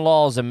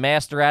mother-in-law is a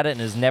master at it and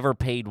has never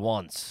paid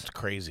once. It's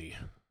crazy.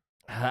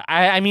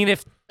 I mean,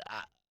 if...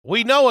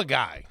 We know a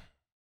guy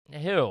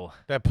who?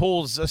 that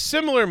pulls a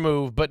similar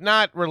move, but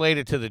not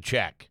related to the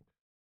check.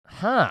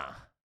 Huh.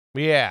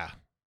 Yeah.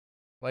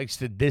 Likes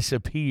to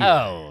disappear.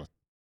 Oh.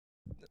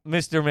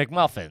 Mr.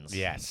 McMuffins.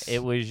 Yes.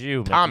 It was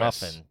you,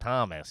 Thomas. McMuffin.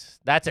 Thomas.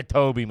 That's a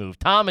Toby move.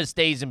 Thomas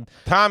stays and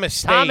Thomas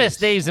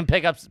stays and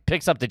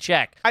picks up the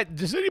check.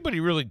 Does anybody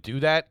really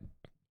do that?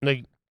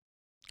 Like,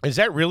 is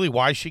that really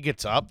why she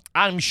gets up?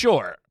 I'm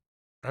sure.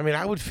 I mean,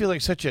 I would feel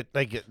like such a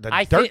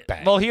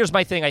dirtbag. Well, here's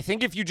my thing. I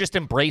think if you just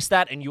embrace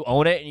that and you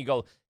own it and you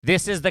go,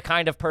 this is the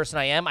kind of person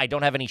I am, I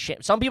don't have any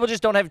shame. Some people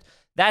just don't have.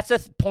 That's a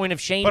point of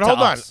shame. But to hold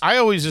us. on. I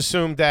always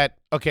assumed that.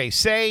 Okay,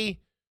 say,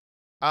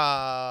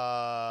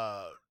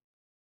 the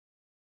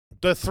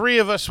three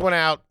of us went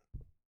out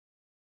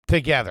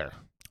together.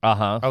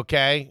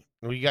 Okay,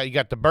 you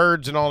got the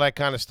birds and all that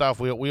kind of stuff.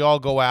 We all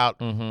go out.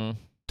 Mm-hmm.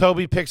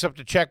 Toby picks up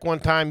the check one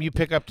time. You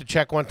pick up the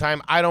check one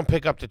time. I don't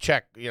pick up the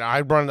check.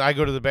 I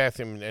go to the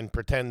bathroom and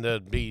pretend to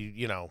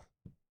be,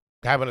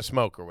 having a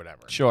smoke or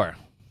whatever. Sure.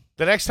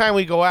 The next time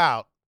we go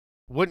out,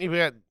 wouldn't you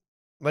be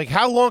like,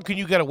 how long can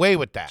you get away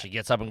with that? She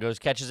gets up and goes,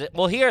 catches it.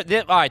 Well,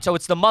 all right, so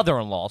it's the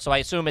mother-in-law, so I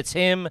assume it's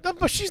him. No,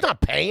 but she's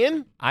not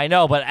paying. I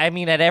know, but I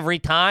mean, at every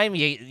time,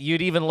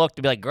 you'd even look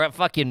to be like,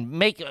 fucking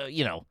make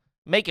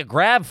a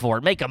grab for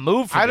it, make a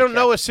move for it. I don't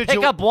know a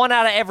situation. Pick up one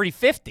out of every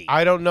 50.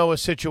 I don't know a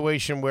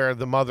situation where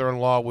the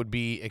mother-in-law would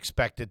be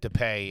expected to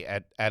pay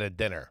at a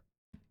dinner.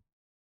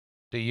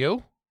 Do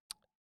you?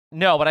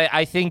 No, but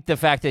I think the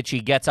fact that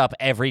she gets up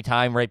every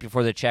time right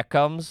before the check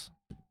comes.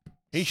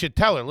 He should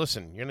tell her,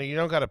 listen, you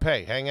don't got to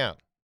pay. Hang out.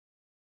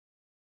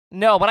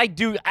 No, but I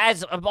do.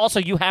 Also,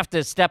 you have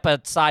to step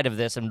outside of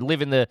this and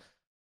live in the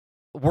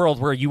world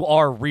where you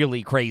are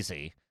really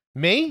crazy.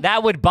 Me?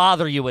 That would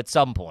bother you at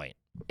some point.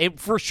 It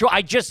for sure.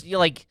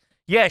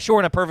 Yeah, sure,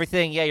 in a perfect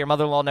thing, yeah, your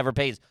mother-in-law never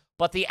pays.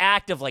 But the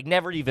act of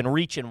never even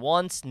reaching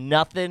once,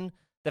 nothing.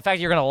 The fact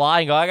you're gonna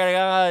lie and go, I gotta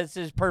go. This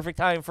is perfect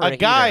time for a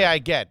guy. I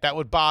get that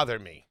would bother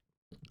me.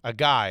 A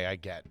guy, I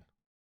get.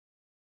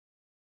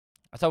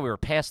 I thought we were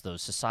past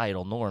those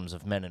societal norms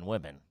of men and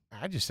women.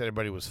 I just said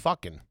everybody was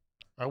fucking.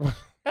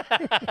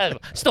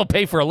 Still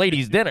pay for a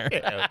lady's dinner.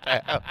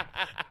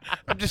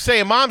 I'm just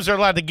saying, moms are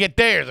allowed to get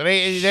theirs. And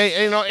they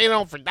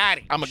ain't for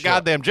daddy. I'm a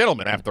goddamn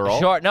gentleman, after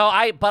all. Sure. No,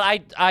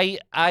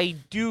 I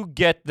do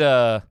get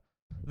the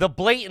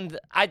blatant.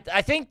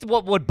 I think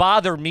what would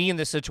bother me in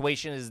this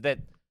situation is that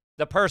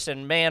the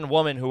person, man,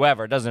 woman,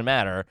 whoever, doesn't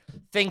matter,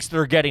 thinks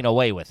they're getting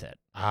away with it.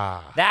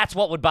 That's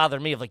what would bother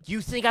me.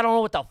 You think I don't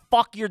know what the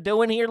fuck you're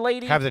doing here,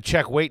 lady? Have the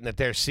check waiting at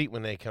their seat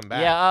when they come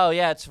back. Yeah,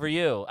 yeah, it's for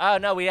you. Oh,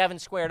 no, we haven't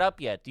squared up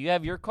yet. Do you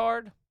have your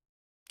card?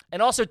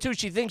 And also, too,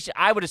 she thinks,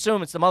 I would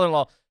assume it's the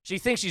mother-in-law, she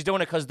thinks she's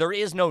doing it because there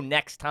is no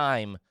next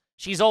time.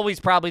 She's always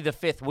probably the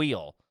fifth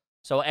wheel.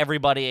 So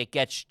everybody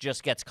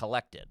just gets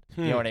collected.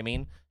 You know what I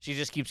mean? She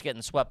just keeps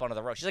getting swept under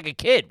the rug. She's like a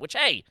kid, which,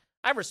 hey,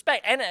 I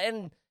respect.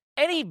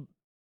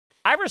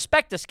 I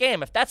respect the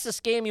scam. If that's the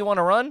scam you want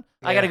to run,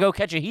 I got to go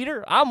catch a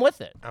heater. I'm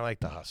with it. I like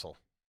the hustle.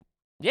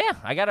 Yeah,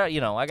 I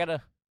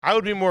gotta. I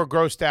would be more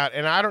grossed out,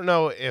 and I don't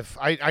know if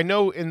I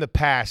know in the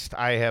past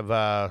I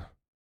have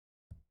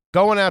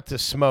going out to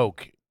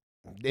smoke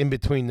in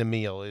between the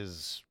meal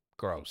is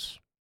gross.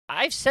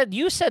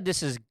 You said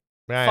this is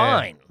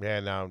fine. Yeah,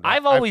 no.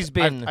 I've always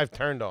been. I've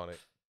turned on it.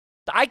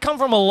 I come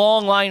from a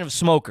long line of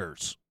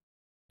smokers,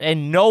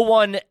 and no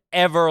one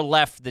ever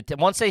left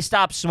once they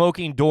stopped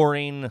smoking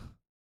during.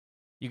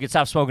 You could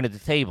stop smoking at the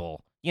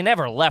table. You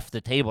never left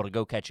the table to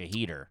go catch a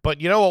heater. But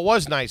you know what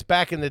was nice?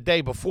 Back in the day,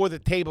 before the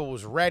table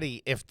was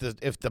ready, if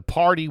the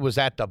party was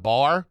at the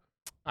bar,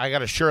 I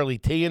got a Shirley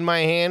tea in my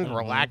hand,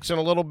 relaxing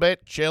a little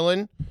bit,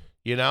 chilling,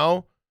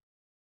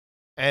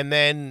 and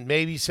then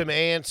maybe some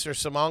aunts or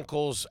some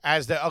uncles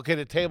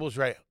the table's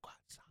ready.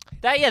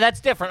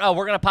 That's different. Oh,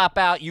 we're going to pop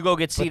out. You go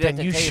get seated at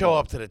the table. But then you show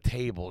up to the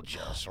table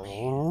just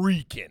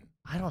reeking.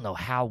 I don't know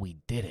how we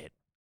did it.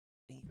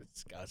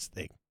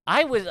 Disgusting.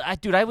 I was,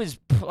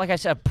 like I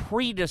said,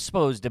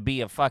 predisposed to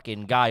be a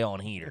fucking guy on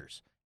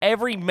heaters.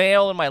 Every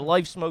male in my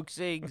life smoked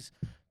cigs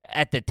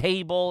at the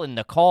table, in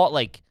the car.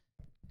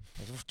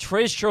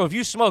 Trish, true. If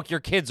you smoke, your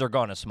kids are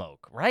going to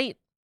smoke, right?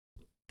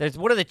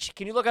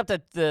 Can you look up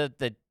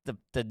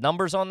the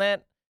numbers on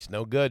that? It's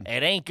no good.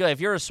 It ain't good.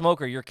 If you're a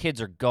smoker, your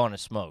kids are going to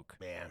smoke.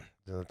 Man,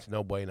 it's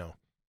no bueno.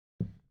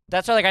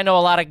 That's why, I know a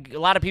lot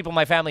of people in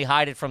my family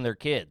hide it from their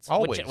kids.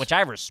 Always. Which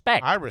I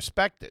respect. I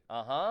respect it.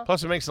 Uh-huh.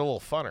 Plus, it makes it a little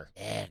funner.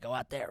 Yeah, go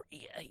out there.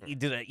 You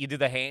do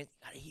the hand.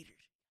 You got a heater.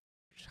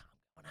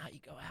 Going out,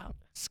 you go out.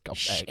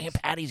 Aunt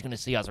Patty's going to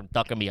see us. I'm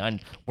ducking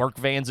behind work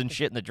vans and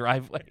shit in the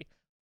driveway.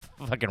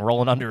 Fucking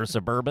rolling under a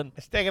Suburban.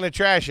 It's taking the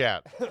trash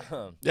out.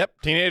 Yep.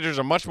 Teenagers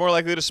are much more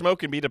likely to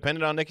smoke and be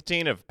dependent on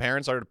nicotine if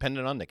parents are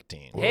dependent on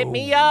nicotine. Hit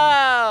me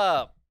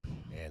up.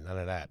 Yeah, none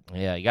of that.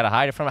 Yeah, you got to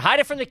hide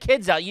it from the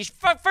kids out.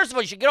 First of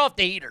all, you should get off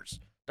the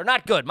heaters. They're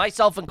not good,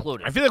 myself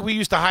included. I feel like we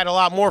used to hide a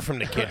lot more from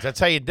the kids. That's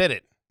how you did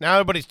it. Now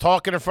everybody's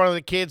talking in front of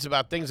the kids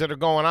about things that are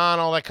going on,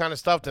 all that kind of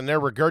stuff, and they're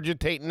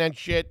regurgitating that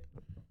shit.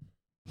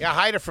 Yeah,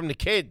 hide it from the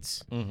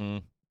kids. Mm-hmm.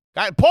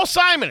 Paul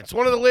Simon, it's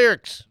one of the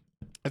lyrics.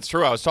 It's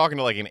true. I was talking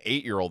to like an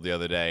 8-year-old the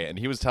other day, and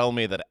he was telling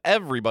me that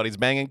everybody's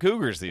banging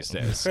cougars these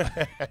days.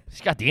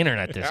 He's got the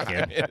internet, this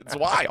kid. It's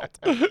wild.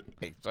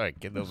 Hey, sorry,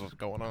 kid knows what's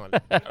going on.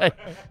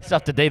 He's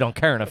up to date on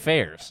current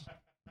affairs.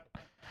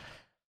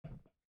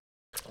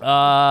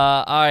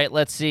 All right,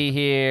 let's see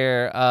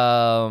here.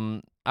 All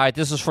right,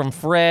 this is from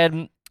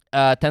Fred.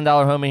 $10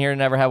 homie here,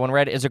 never had one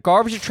read. Is it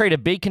garbage to trade a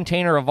big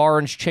container of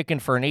orange chicken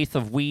for an eighth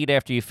of weed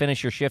after you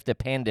finish your shift at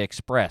Panda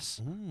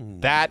Express?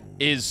 That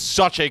is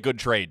such a good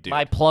trade, dude.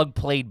 My plug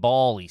played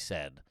ball, he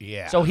said.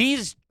 Yeah. So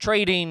he's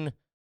trading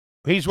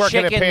He's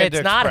working chicken at Panda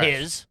that's not Express.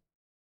 his,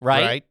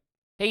 right?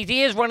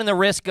 He is running the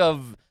risk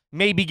of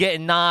maybe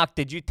getting knocked.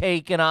 Did you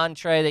take an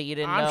entree that you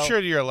didn't know? I'm sure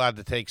you're allowed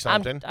to take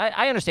something.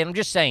 I understand. I'm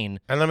just saying.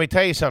 And let me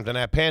tell you something.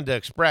 That Panda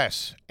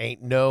Express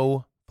ain't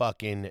no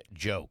fucking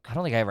joke. I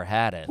don't think I ever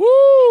had it.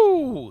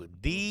 Woo!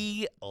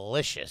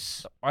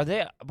 Delicious. Are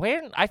they?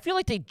 Where? I feel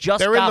like they just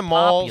They're got in the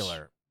malls.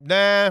 popular.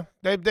 Nah,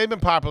 they've been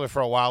popular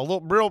for a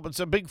while. It's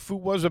a big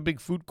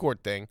food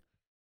court thing.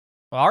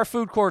 Our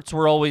food courts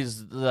were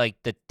always like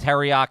the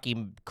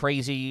teriyaki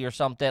crazy or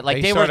something.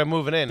 Like they started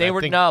moving in. They I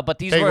were think no, but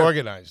these they were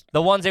organized.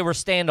 the ones. They were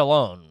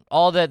standalone.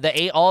 All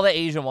the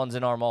Asian ones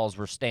in our malls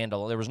were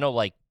standalone. There was no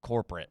like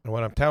corporate. And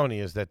what I'm telling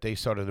you is that they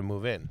started to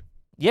move in.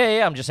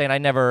 Yeah. I'm just saying I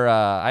never.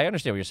 I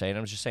understand what you're saying.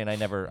 I'm just saying I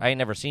ain't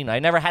never seen. I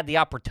never had the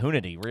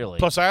opportunity really.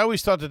 Plus, I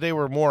always thought that they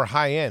were more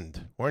high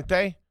end, weren't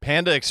they?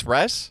 Panda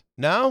Express?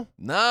 No,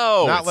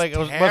 No, not it's like it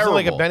wasn't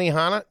like a terrible.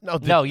 Benihana.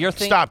 No, you're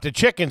thinking. Stop. The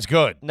chicken's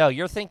good. No,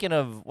 you're thinking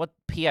of what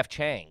PF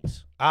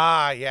Chang's.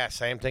 Ah,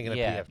 yes, I am thinking of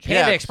Yeah, PF. Panda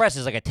Yeah. Express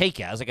is like a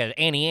takeout. It's like an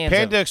Annie Ann's.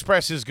 Panda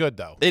Express is good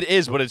though. It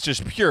is, but it's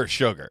just pure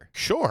sugar.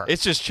 Sure.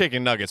 It's just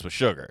chicken nuggets with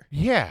sugar.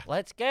 Yeah.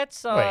 Let's get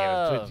some. Wait,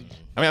 I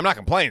mean, I'm not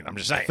complaining. I'm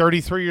just saying.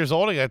 33 years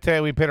old. I got to tell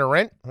you, we paid a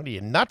rent. What are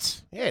you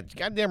nuts? Yeah, it's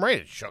goddamn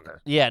right. It's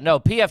sugar. Yeah, no,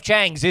 PF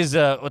Chang's is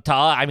I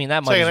mean, that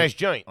It's like a might nice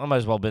joint. I might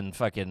as well been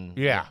fucking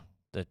Yeah.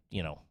 the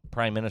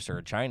Prime Minister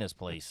of China's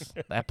place.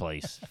 That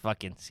place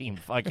fucking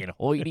seemed fucking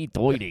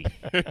hoity-toity.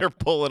 You're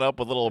pulling up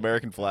with little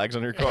American flags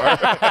on your car.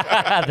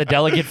 The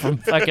delegate from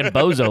fucking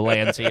Bozo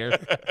lands here.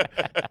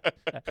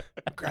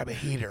 Grab a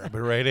heater. I'll be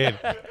right in.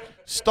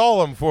 Stall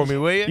them for me,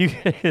 will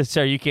you?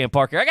 Sir, you can't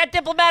park here. I got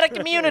diplomatic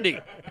immunity.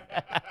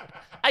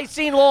 I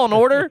seen Law and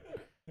Order.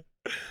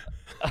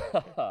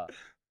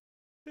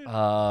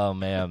 Oh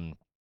man.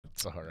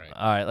 It's all right.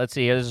 All right, let's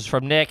see. This is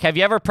from Nick. Have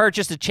you ever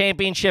purchased a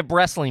championship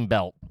wrestling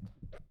belt?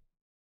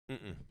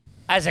 Mm-mm.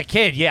 As a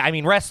kid, yeah. I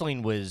mean,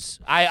 wrestling was...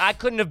 I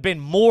couldn't have been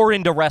more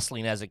into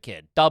wrestling as a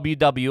kid.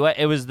 WWF.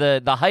 It was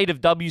the height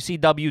of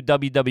WCW,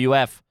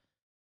 WWF,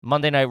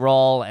 Monday Night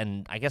Raw,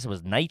 and I guess it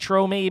was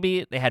Nitro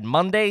maybe. They had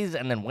Mondays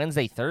and then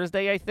Wednesday,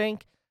 Thursday, I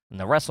think. And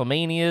the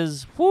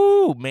WrestleManias,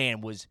 whoo,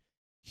 man, was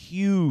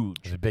huge.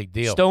 It's a big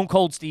deal. Stone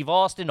Cold Steve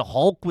Austin.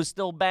 Hulk was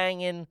still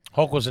banging.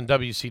 Hulk was in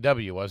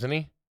WCW, wasn't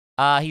he?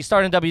 He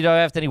started in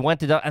WWF, then he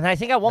went to... And I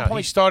think at one No,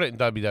 point... he started in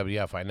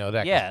WWF. I know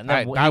that. Yeah, and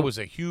then I he- was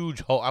a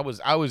huge Hulk.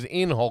 I was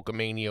in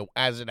Hulkamania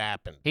as it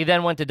happened, He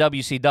then went to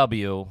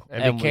WCW.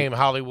 and became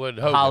Hollywood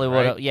Hogan.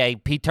 Hollywood, right? yeah,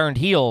 he turned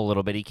heel a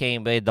little bit. He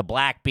had the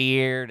black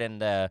beard,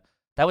 and that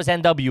was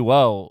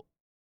NWO.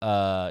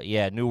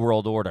 Yeah, New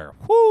World Order.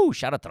 Whoo!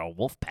 Shout out to the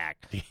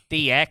Wolfpack,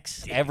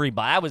 DX,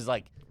 everybody. I was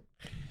like,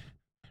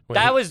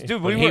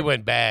 When he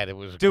went bad. It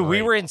was dude. We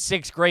great. were in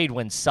 6th grade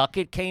when Suck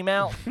It came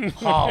out.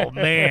 Oh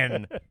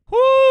man,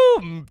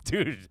 whoo,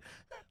 dude,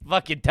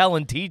 fucking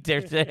telling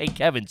teachers, hey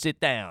Kevin, sit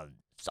down.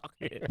 Suck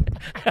it.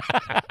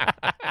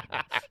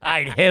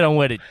 I'd hit him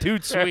with it.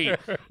 Toot sweet.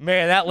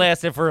 Man, that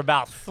lasted for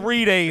about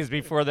 3 days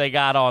before they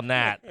got on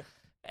that.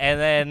 And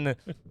then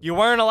you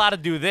weren't allowed to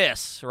do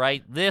this,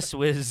 right? This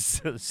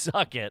was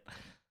Suck It.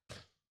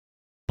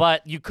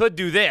 But you could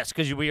do this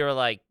because we were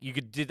like, you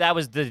could do, that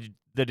was the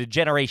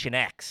Generation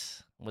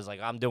X. Was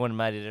like, I'm doing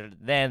my,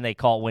 then they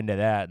caught wind of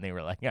that and they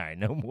were like, all right,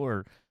 no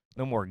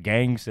more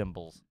gang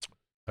symbols.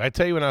 Did I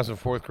tell you when I was in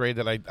 4th grade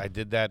that I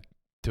did that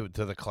to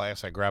the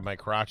class? I grabbed my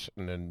crotch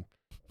and then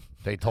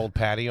they told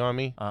Patty on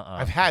me.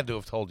 I've had to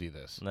have told you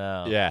this.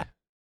 No. Yeah.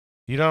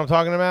 You know what I'm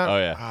talking about? Oh,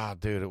 yeah. Ah,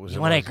 dude, it was.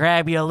 You want to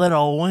grab you a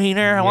little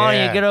wiener? Why don't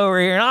Yeah. you get over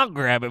here and I'll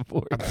grab it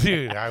for you?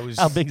 Dude, I was.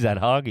 How big's that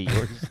hog of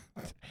yours?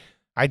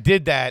 I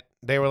did that.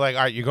 They were like,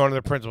 "All right, you're going to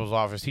the principal's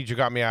office." Teacher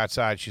got me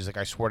outside. She's like,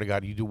 "I swear to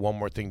God, you do one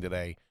more thing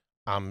today,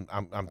 I'm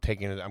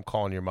taking it. I'm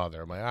calling your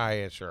mother." I'm like, "Ah,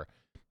 yeah, sure."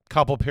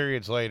 Couple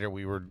periods later,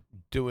 we were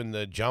doing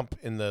the jump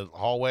in the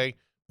hallway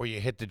where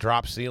you hit the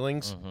drop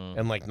ceilings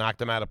and like knock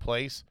them out of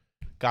place.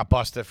 Got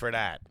busted for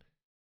that.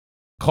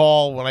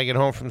 Call when I get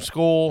home from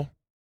school.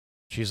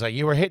 She's like,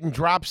 "You were hitting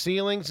drop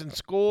ceilings in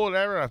school,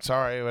 whatever." I'm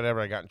sorry, whatever.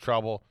 I got in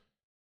trouble.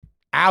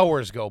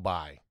 Hours go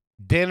by.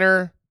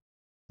 Dinner,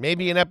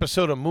 maybe an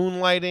episode of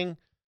Moonlighting.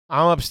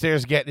 I'm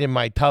upstairs getting in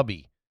my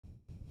tubby.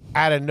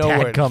 Out of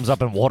nowhere. Dad comes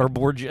up and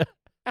waterboards you.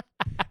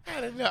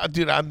 I don't know.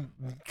 Dude, I'm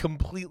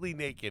completely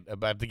naked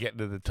about to get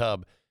into the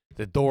tub.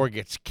 The door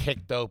gets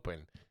kicked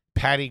open.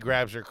 Patty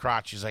grabs her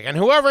crotch. She's like, and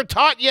whoever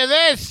taught you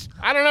this,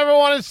 I don't ever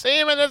want to see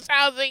him in this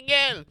house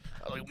again.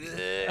 I'm like,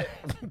 "Bleh."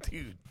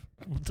 Dude,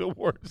 the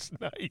worst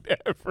night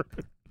ever.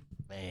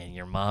 Man,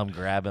 your mom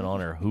grabbing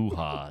on her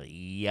hoo-ha.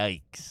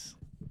 Yikes.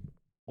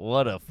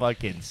 What a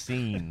fucking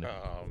scene.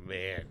 Oh,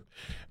 man.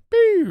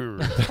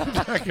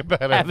 Talk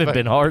about I haven't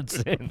been hard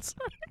since.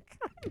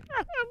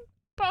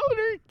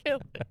 Boner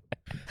killer.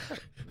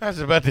 I was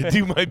about to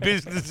do my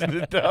business in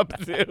the tub,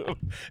 too.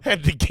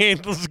 Had the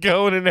candles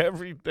going and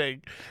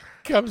everything.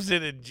 Comes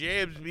in and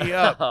jams me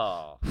up.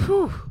 Oh.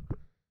 Whew.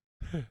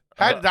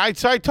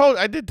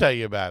 I did tell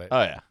you about it.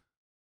 Oh yeah.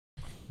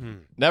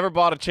 Never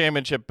bought a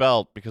championship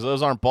belt because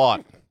those aren't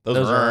bought.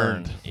 Those are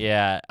earned.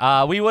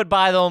 Yeah. We would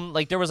buy them.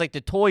 Like, there was, like,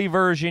 the toy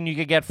version you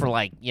could get for,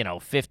 like,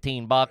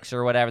 $15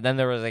 or whatever. Then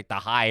there was, like, the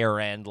higher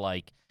end,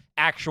 like,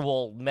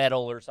 actual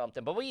metal or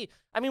something. But we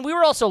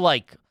were also,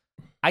 like,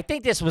 I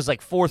think this was,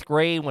 like, 4th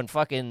grade when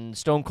fucking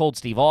Stone Cold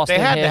Steve Austin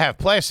They had hit. to have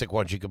plastic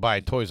ones you could buy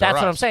at Toys R Us.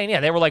 That's what I'm saying. Yeah,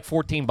 they were, like,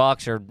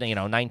 $14 or,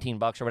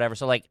 $19 or whatever.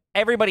 So, like,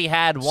 everybody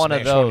had one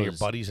Smash of those. one of your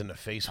buddies in the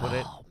face with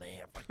it. Oh, man.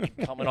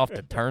 Fucking coming off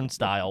the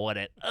turnstile with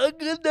it.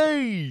 Good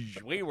days.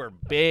 We were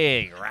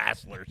big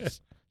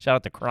wrestlers. Shout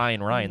out to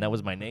Crying Ryan. That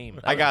was my name.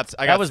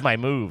 That was my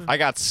move. I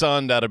got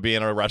sunned out of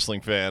being a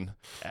wrestling fan.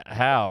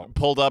 How?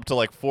 Pulled up to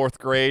like 4th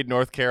grade,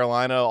 North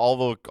Carolina.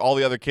 All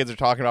the other kids are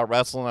talking about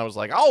wrestling. I was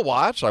like, I'll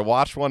watch. I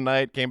watched one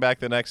night, came back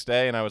the next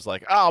day, and I was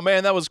like, oh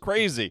man, that was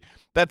crazy.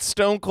 That's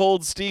Stone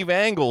Cold Steve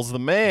Angle's the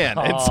man.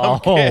 And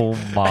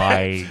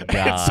My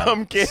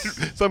God.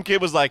 Some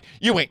kid was like,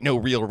 you ain't no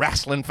real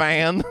wrestling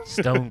fan.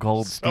 Stone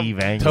Cold Steve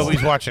Angle.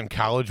 Toby's watching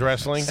college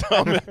wrestling.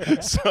 some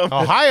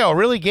Ohio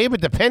really gave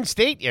it to Penn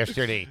State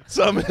yesterday.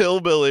 Some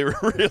hillbilly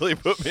really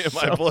put me in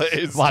my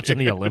place. Watching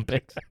the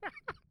Olympics.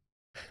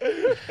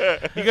 You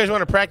guys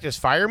want to practice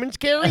fireman's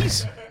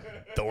carries?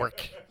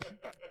 Dork.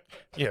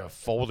 Yeah,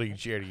 folding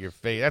chair to your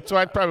face. That's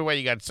probably why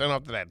you got sent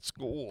off to that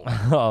school.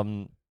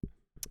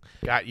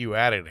 Got you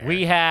out of there.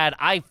 We had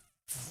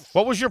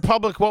What would your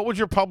public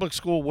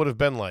school would have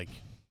been like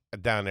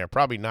down there?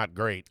 Probably not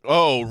great.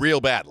 Oh,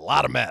 real bad. A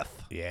lot of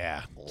meth.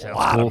 Yeah. sounds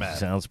lot of cool. meth.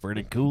 Sounds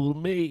pretty cool to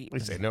me. At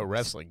least they know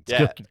wrestling.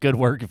 Yeah. Good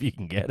work if you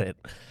can get it.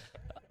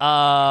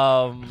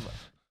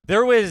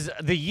 There was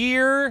the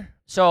year,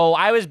 so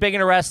I was big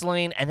into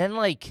wrestling, and then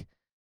like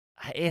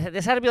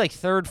this had to be like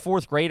 3rd,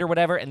 4th grade or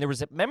whatever. And there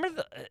was man,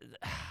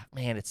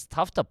 it's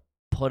tough to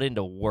put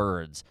into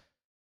words.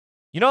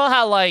 You know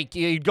how like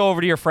you'd go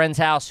over to your friend's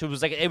house who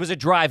was like, it was a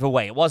drive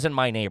away. It wasn't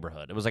my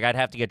neighborhood. It was like I'd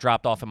have to get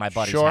dropped off at my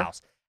buddy's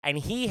house, and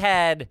he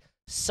had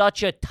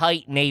such a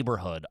tight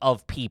neighborhood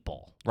of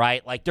people,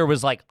 right? Like there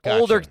was like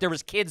older, there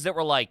was kids that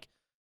were like,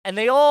 and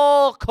they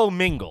all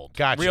commingled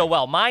real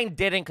well. Mine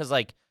didn't because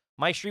like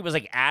my street was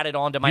like added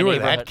onto my neighborhood.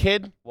 You were that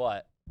kid?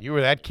 What? You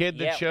were that kid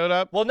that showed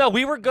up? Well, no,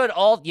 we were good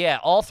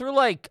all through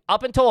like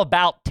up until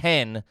about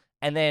 10,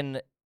 and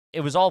then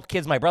it was all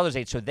kids my brother's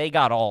age, so they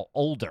got all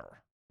older.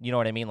 You know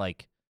what I mean?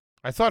 Like,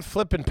 I thought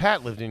Flip and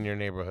Pat lived in your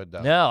neighborhood,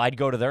 though. No, I'd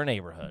go to their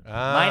neighborhood.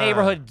 My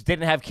neighborhood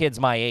didn't have kids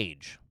my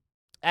age.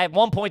 At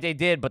one point they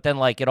did, but then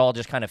like it all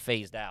just kind of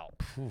phased out.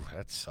 Whew,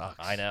 that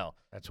sucks. I know.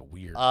 That's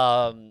weird.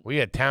 We We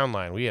had Town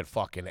Line. We had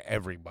fucking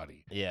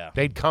everybody. Yeah.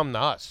 They'd come to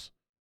us.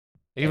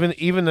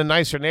 Even the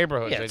nicer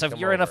neighborhoods. Yeah, so if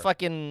you're in a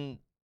fucking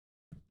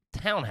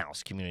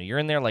townhouse community, you're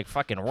in there like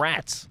fucking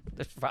rats.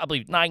 There's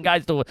probably 9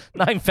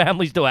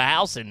 families to a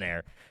house in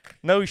there.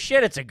 No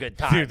shit, it's a good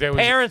time. Dude,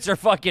 Parents are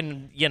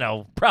fucking,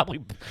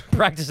 probably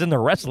practicing their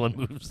wrestling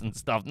moves and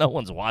stuff. No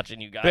one's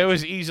watching you guys. There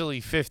was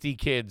easily 50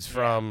 kids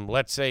from,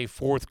 let's say,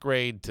 4th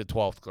grade to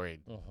 12th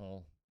grade.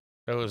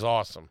 It was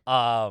awesome.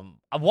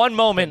 One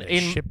moment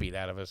Getting the shit beat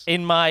out of us.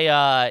 in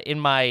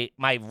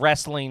my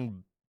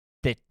wrestling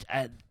that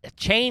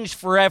changed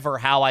forever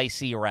how I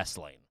see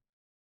wrestling.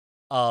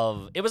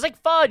 It was like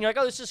fun. You're like,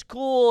 oh, this is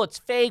cool. It's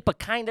fake, but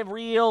kind of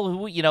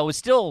real. It's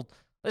still.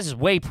 This is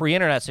way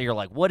pre-internet, so you're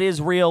like, what is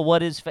real?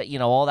 What is fake?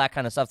 All that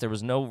kind of stuff. There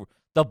was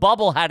the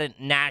bubble hadn't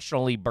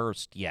nationally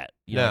burst yet.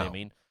 You know what I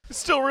mean? It's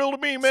still real to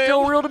me, man.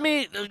 Still real to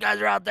me. Those guys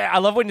are out there. I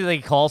love when they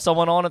call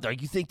someone on it. They're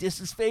like, you think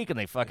this is fake? And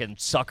they fucking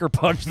sucker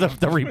punch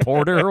the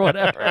reporter or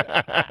whatever.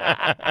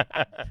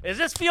 Does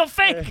this feel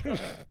fake?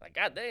 Like,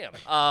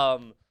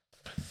 goddamn.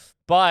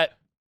 But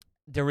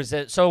there was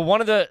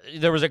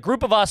a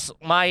group of us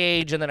my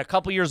age, and then a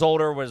couple years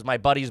older was my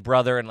buddy's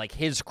brother and like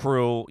his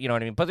crew, you know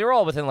what I mean? But they were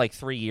all within like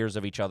 3 years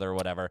of each other or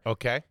whatever.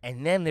 Okay.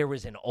 And then there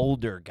was an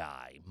older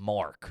guy,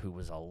 Mark, who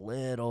was a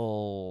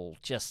little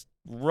just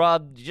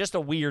a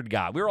weird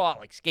guy. We were all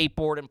like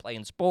skateboarding,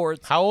 playing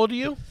sports. How old are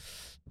you?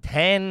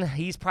 10.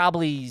 He's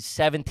probably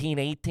 17,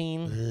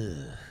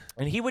 18.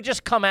 And he would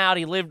just come out.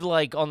 He lived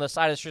like on the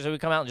side of the street, so he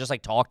would come out and just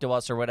like talk to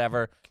us or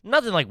whatever.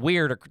 Nothing like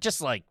weird or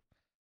just like.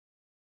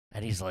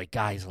 And he's like,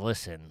 guys,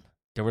 listen,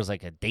 there was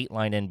like a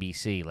Dateline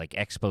NBC, like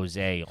expose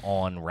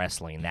on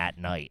wrestling that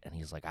night. And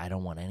he's like, I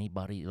don't want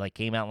anybody, like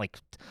came out like,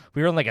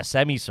 we were in like a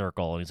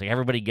semicircle. And he's like,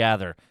 everybody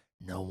gather.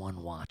 no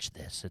one watch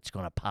this. It's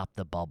going to pop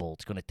the bubble.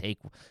 It's going to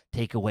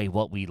take away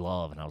what we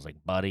love. And I was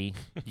like, buddy,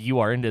 you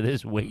are into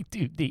this way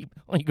too deep.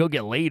 Why don't you go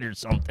get laid or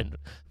something?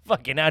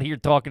 Fucking out here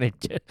talking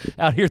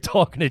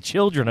to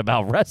children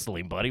about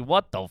wrestling, buddy.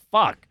 What the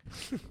fuck?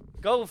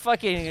 Go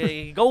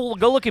fucking go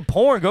look at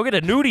porn. Go get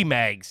a nudie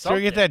mag. So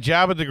you get that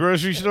job at the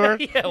grocery store?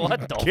 Yeah,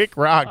 what the Kick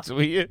rocks,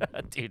 will you?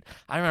 Dude,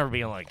 I remember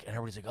being like, and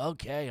everybody's like,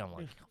 okay. I'm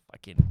like,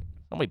 fucking,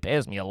 somebody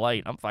pass me a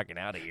light. I'm fucking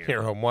out of here.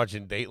 Here, I'm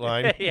watching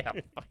Dateline. Yeah.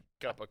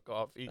 Cup of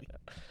coffee.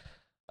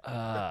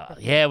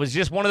 Yeah, it was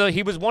just one of those.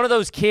 He was one of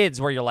those kids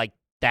where you're like,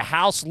 the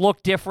house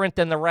looked different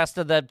than the rest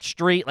of the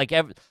street. Like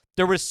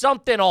there was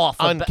something off.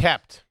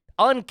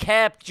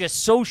 Unkept,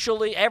 just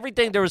socially,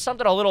 everything. There was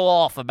something a little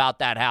off about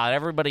that house.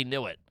 Everybody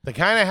knew it. The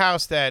kind of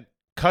house that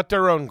cut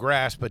their own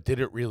grass but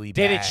did it really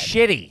bad. Did it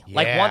shitty,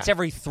 like Yeah. once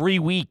every 3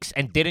 weeks,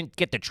 and didn't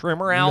get the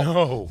trimmer out.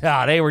 No.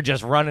 Nah, they were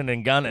just running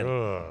and gunning.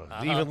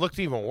 It even looked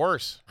even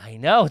worse. I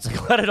know. It's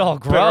like, let it all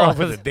grow. Better off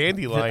with the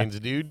dandelions,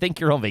 dude. Think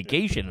you're on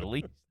vacation at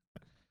least.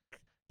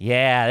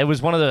 Yeah, it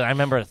was one of those. I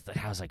remember.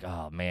 I was like,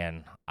 oh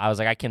man. I was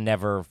like, I can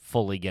never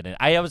fully get in.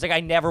 I was like, I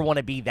never want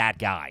to be that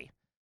guy.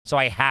 So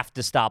I have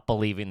to stop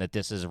believing that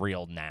this is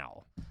real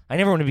now. I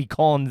never want to be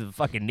calling the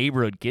fucking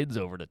neighborhood kids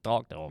over to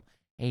talk to them.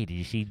 Hey, did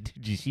you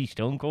see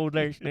Stone Cold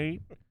last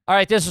night? All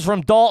right, this is from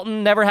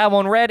Dalton. Never had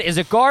one read. Is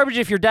it garbage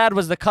if your dad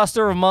was the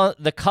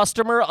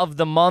customer of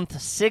the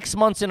month 6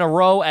 months in a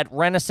row at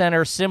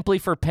Rent-A-Center simply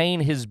for paying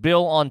his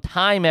bill on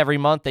time every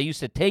month? They used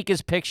to take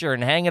his picture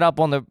and hang it up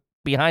on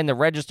behind the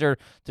register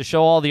to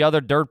show all the other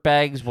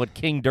dirtbags what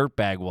King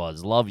Dirtbag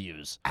was. Love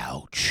yous.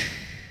 Ouch.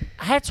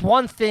 That's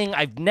one thing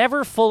I've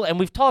never fully, and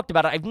we've talked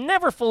about it, I've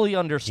never fully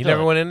understood. You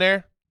never went in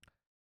there?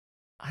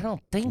 I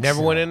don't think so.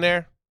 Never went in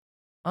there?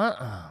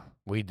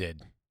 We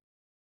did.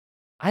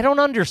 I don't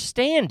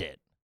understand it.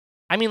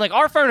 I mean, like,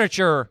 our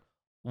furniture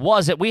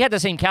we had the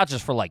same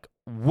couches for, like,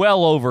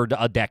 well over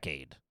a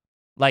decade.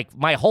 Like,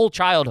 my whole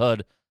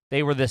childhood,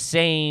 they were the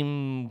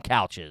same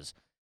couches.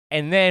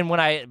 And then when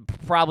I,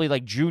 probably,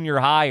 like, junior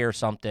high or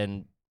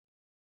something,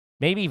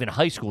 maybe even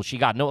high school, she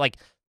got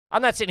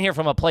I'm not sitting here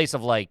from a place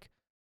of, like,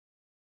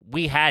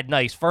 we had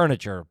nice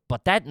furniture,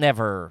 but that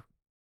never,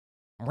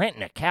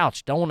 renting a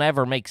couch don't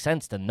ever make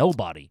sense to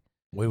nobody.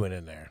 We went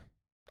in there.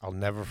 I'll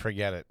never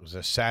forget it. It was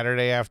a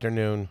Saturday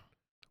afternoon.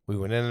 We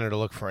went in there to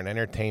look for an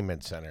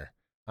entertainment center.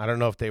 I don't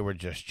know if they were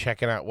just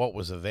checking out what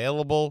was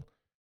available.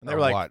 And they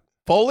were like,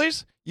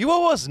 Foley's, you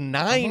owe us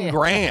 $9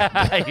 grand.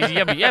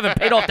 Yeah, but you haven't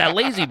paid off that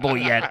lazy boy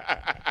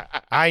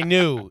yet. I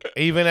knew,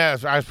 even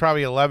as I was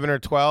probably 11 or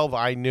 12,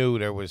 I knew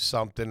there was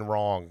something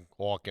wrong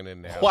walking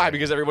in there. Why?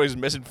 Because everybody's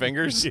missing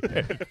fingers?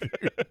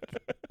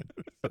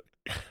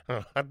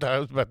 I thought I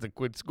was about to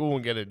quit school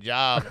and get a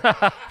job.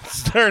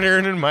 Start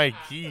earning my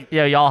keep.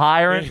 Yeah, y'all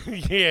hiring?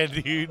 Yeah,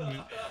 dude.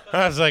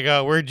 I was like,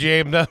 oh, we're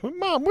jammed up.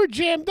 Mom, we're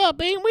jammed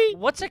up, ain't we?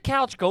 What's a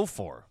couch go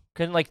for?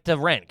 The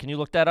rent? Can you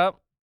look that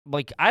up?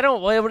 Like, I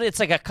don't, it's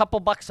like a couple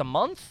bucks a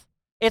month?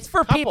 It's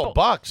for people. Couple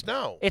bucks,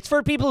 no. It's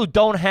for people who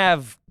don't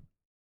have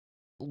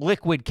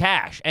liquid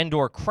cash and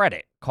or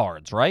credit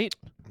cards, right?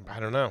 I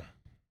don't know.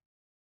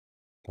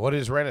 What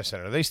is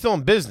Rent-A-Center? Are they still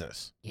in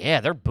business?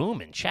 Yeah, they're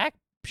booming. Shaq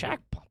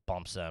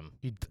bumps them.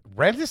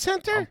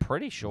 Rent-A-Center? I'm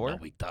pretty sure. No,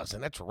 he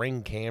doesn't. That's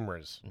Ring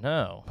cameras.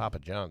 No. Papa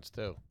John's,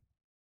 too.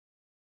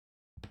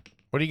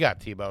 What do you got,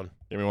 T-Bone?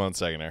 Give me 1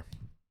 second here.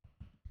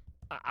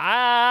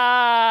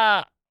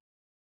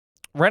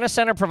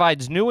 Rent-A-Center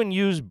provides new and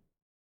used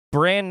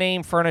brand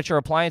name furniture,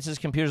 appliances,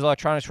 computers,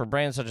 electronics for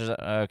brands such as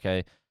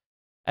okay.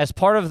 As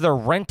part of the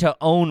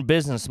rent-to-own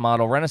business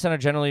model, Rent-A-Center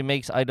generally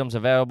makes items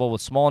available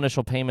with small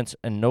initial payments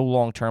and no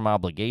long-term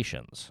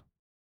obligations.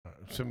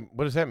 So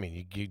what does that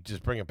mean? You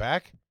just bring it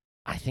back?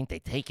 I think they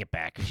take it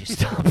back because you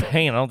stop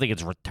paying. I don't think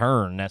it's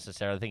returned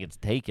necessarily. I think it's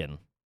taken.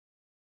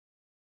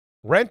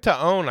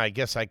 Rent-to-own, I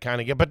guess I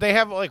kind of get. But they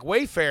have, like,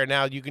 Wayfair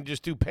now. You can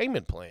just do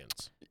payment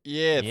plans.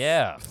 Yeah.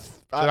 Yeah.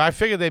 So I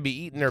figured they'd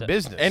be eating their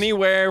business.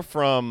 Anywhere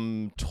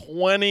from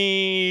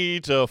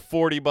 $20 to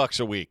 $40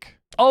 a week.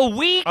 A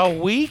week? A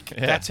week?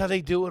 Yeah. That's how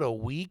they do it, a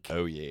week?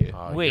 Oh, yeah.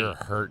 Oh, Wait. you're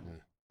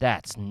hurting.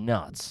 That's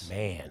nuts.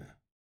 Man.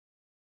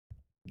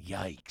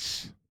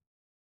 Yikes.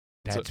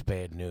 That's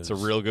bad news.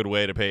 It's a real good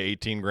way to pay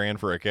 18 grand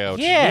for a couch.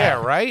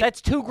 Yeah, right?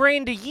 That's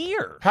 $2,000 a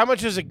year. How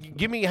much is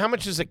how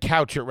much is a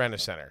couch at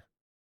Rent-A-Center?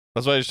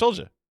 That's what I just told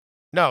you.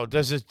 No,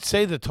 does it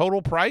say the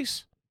total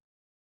price?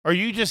 Or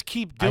you just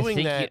keep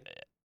doing that?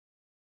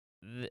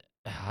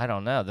 I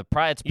don't know. The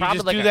price. It's You probably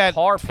just like do a that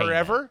car payment.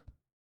 forever?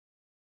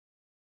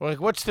 Like,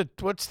 what's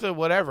the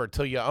whatever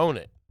till you own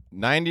it?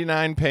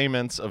 99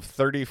 payments of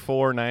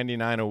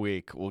 $34.99 a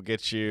week will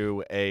get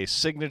you a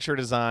signature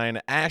design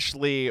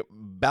Ashley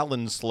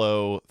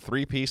Ballenslow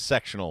 3-piece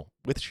sectional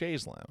with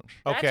chaise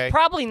lounge. Okay. That's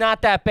probably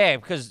not that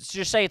bad because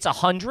just say it's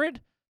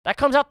 100. That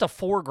comes out to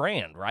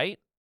 $4,000, right?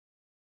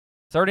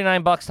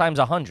 $39 times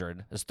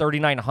 100 is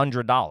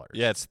 $3,900.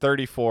 Yeah, it's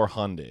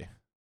 $3,400.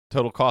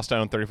 Total cost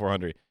down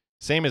 $3,400.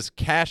 Same as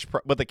cash,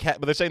 but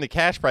they're saying the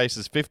cash price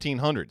is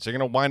 $1,500. So you're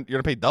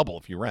gonna pay double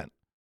if you rent.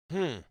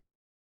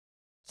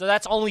 So So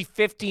that's only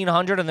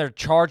 $1,500, and they're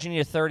charging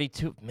you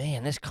 $32.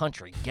 Man, this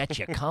country gets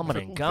you coming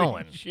and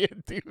going.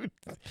 Shit, dude.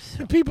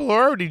 The people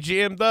are already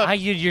jammed up.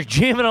 You're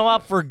jamming them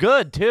up for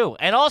good too.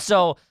 And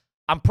also,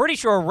 I'm pretty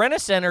sure a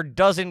Rent-A-Center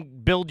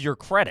doesn't build your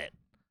credit.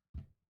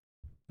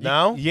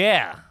 No?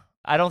 Yeah,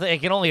 I don't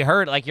think it can only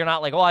hurt. Like you're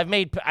not like, oh, I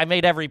made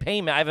every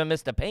payment. I haven't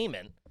missed a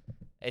payment.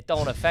 It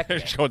don't affect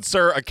me. Going,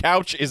 sir, a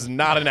couch is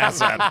not an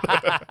asset.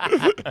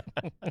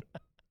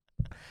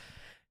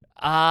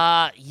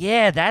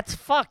 Yeah, that's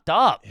fucked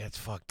up. Yeah, it's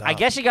fucked up. I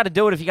guess you got to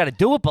do it if you got to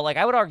do it, but like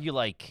I would argue,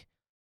 like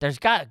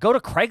go to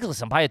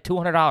Craigslist and buy a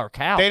 $200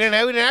 couch. we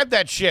didn't have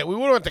that shit. We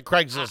would have went to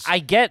Craigslist. I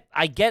get.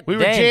 We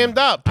were then. jammed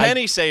up.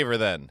 Penny saver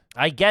then.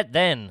 I get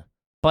then,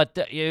 but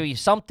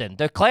something.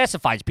 The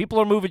classifieds. People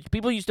are moving.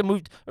 People used to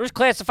move. There was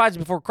classifieds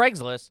before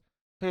Craigslist.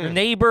 Your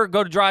neighbor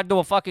drive to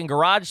a fucking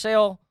garage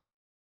sale.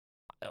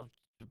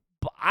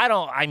 But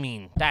I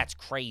mean, that's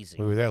crazy.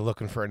 We were there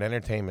looking for an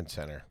entertainment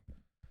center.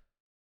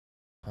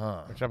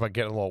 Huh. How about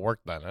getting a little work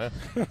done, huh?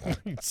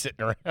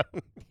 Sitting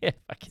around. Yeah.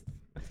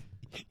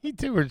 You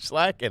two are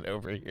slacking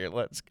over here.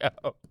 Let's go.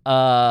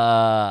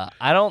 I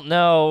don't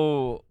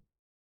know.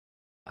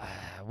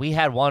 We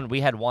had one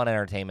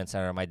entertainment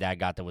center my dad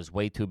got that was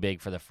way too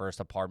big for the first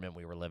apartment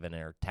we were living in,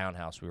 or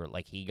townhouse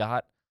he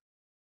got.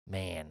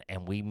 Man,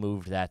 and we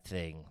moved that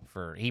thing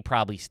he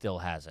probably still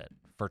has it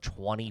for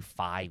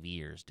 25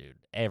 years, dude.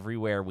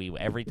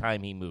 Every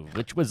time he moved,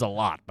 which was a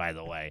lot, by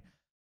the way.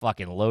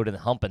 Fucking loading,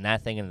 humping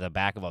that thing into the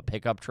back of a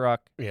pickup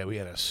truck. Yeah, we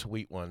had a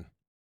sweet one.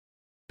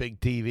 Big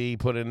TV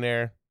put in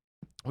there.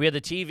 We had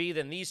the TV.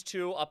 Then these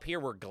two up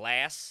here were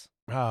glass.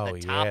 Oh,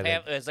 the top yeah.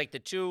 half, it was like the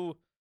two.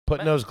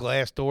 Putting those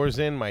glass doors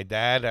in, my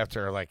dad,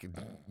 after like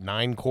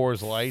 9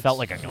 Coors Lights. Felt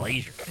like a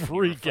glacier.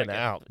 Freaking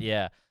out.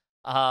 Yeah.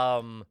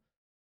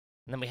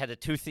 And then we had the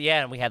two,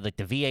 and we had like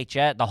the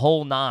VHS, the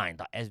whole 9,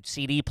 the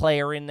CD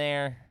player in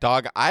there.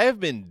 Dog, I have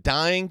been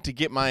dying to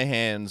get my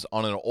hands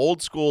on an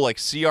old school like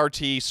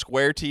CRT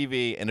square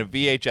TV and a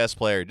VHS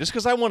player, just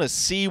because I want to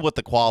see what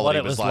the quality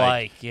What it was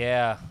like.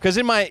 Yeah. Because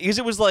it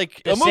was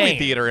like The a movie same.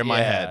 theater in my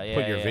head. Yeah,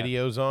 Put your yeah.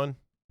 videos on.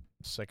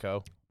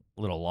 Sicko.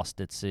 Little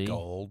Lust at Sea. Go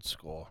old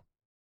school.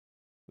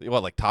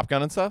 What, like Top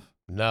Gun and stuff?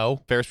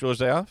 No. Ferris Bueller's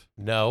Day Off?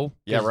 No.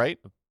 Yeah, right.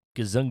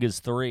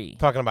 Gazungas 3.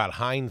 Talking about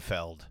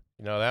Heinfeld.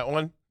 You know that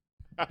one?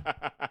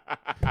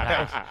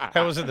 that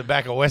was in the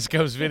back of West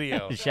Coast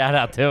video. Shout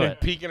out to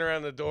it. Peeking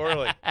around the door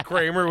like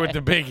Kramer with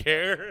the big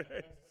hair.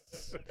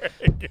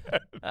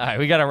 All right,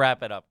 we got to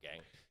wrap it up,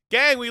 gang.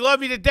 Gang, we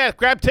love you to death.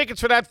 Grab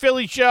tickets for that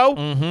Philly show.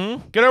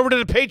 Mm-hmm. Get over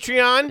to the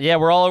Patreon. Yeah,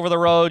 we're all over the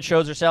road.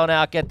 Shows are selling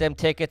out. Get them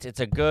tickets.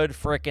 It's a good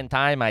freaking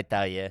time, I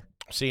tell you.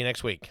 See you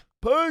next week.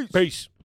 Peace. Peace.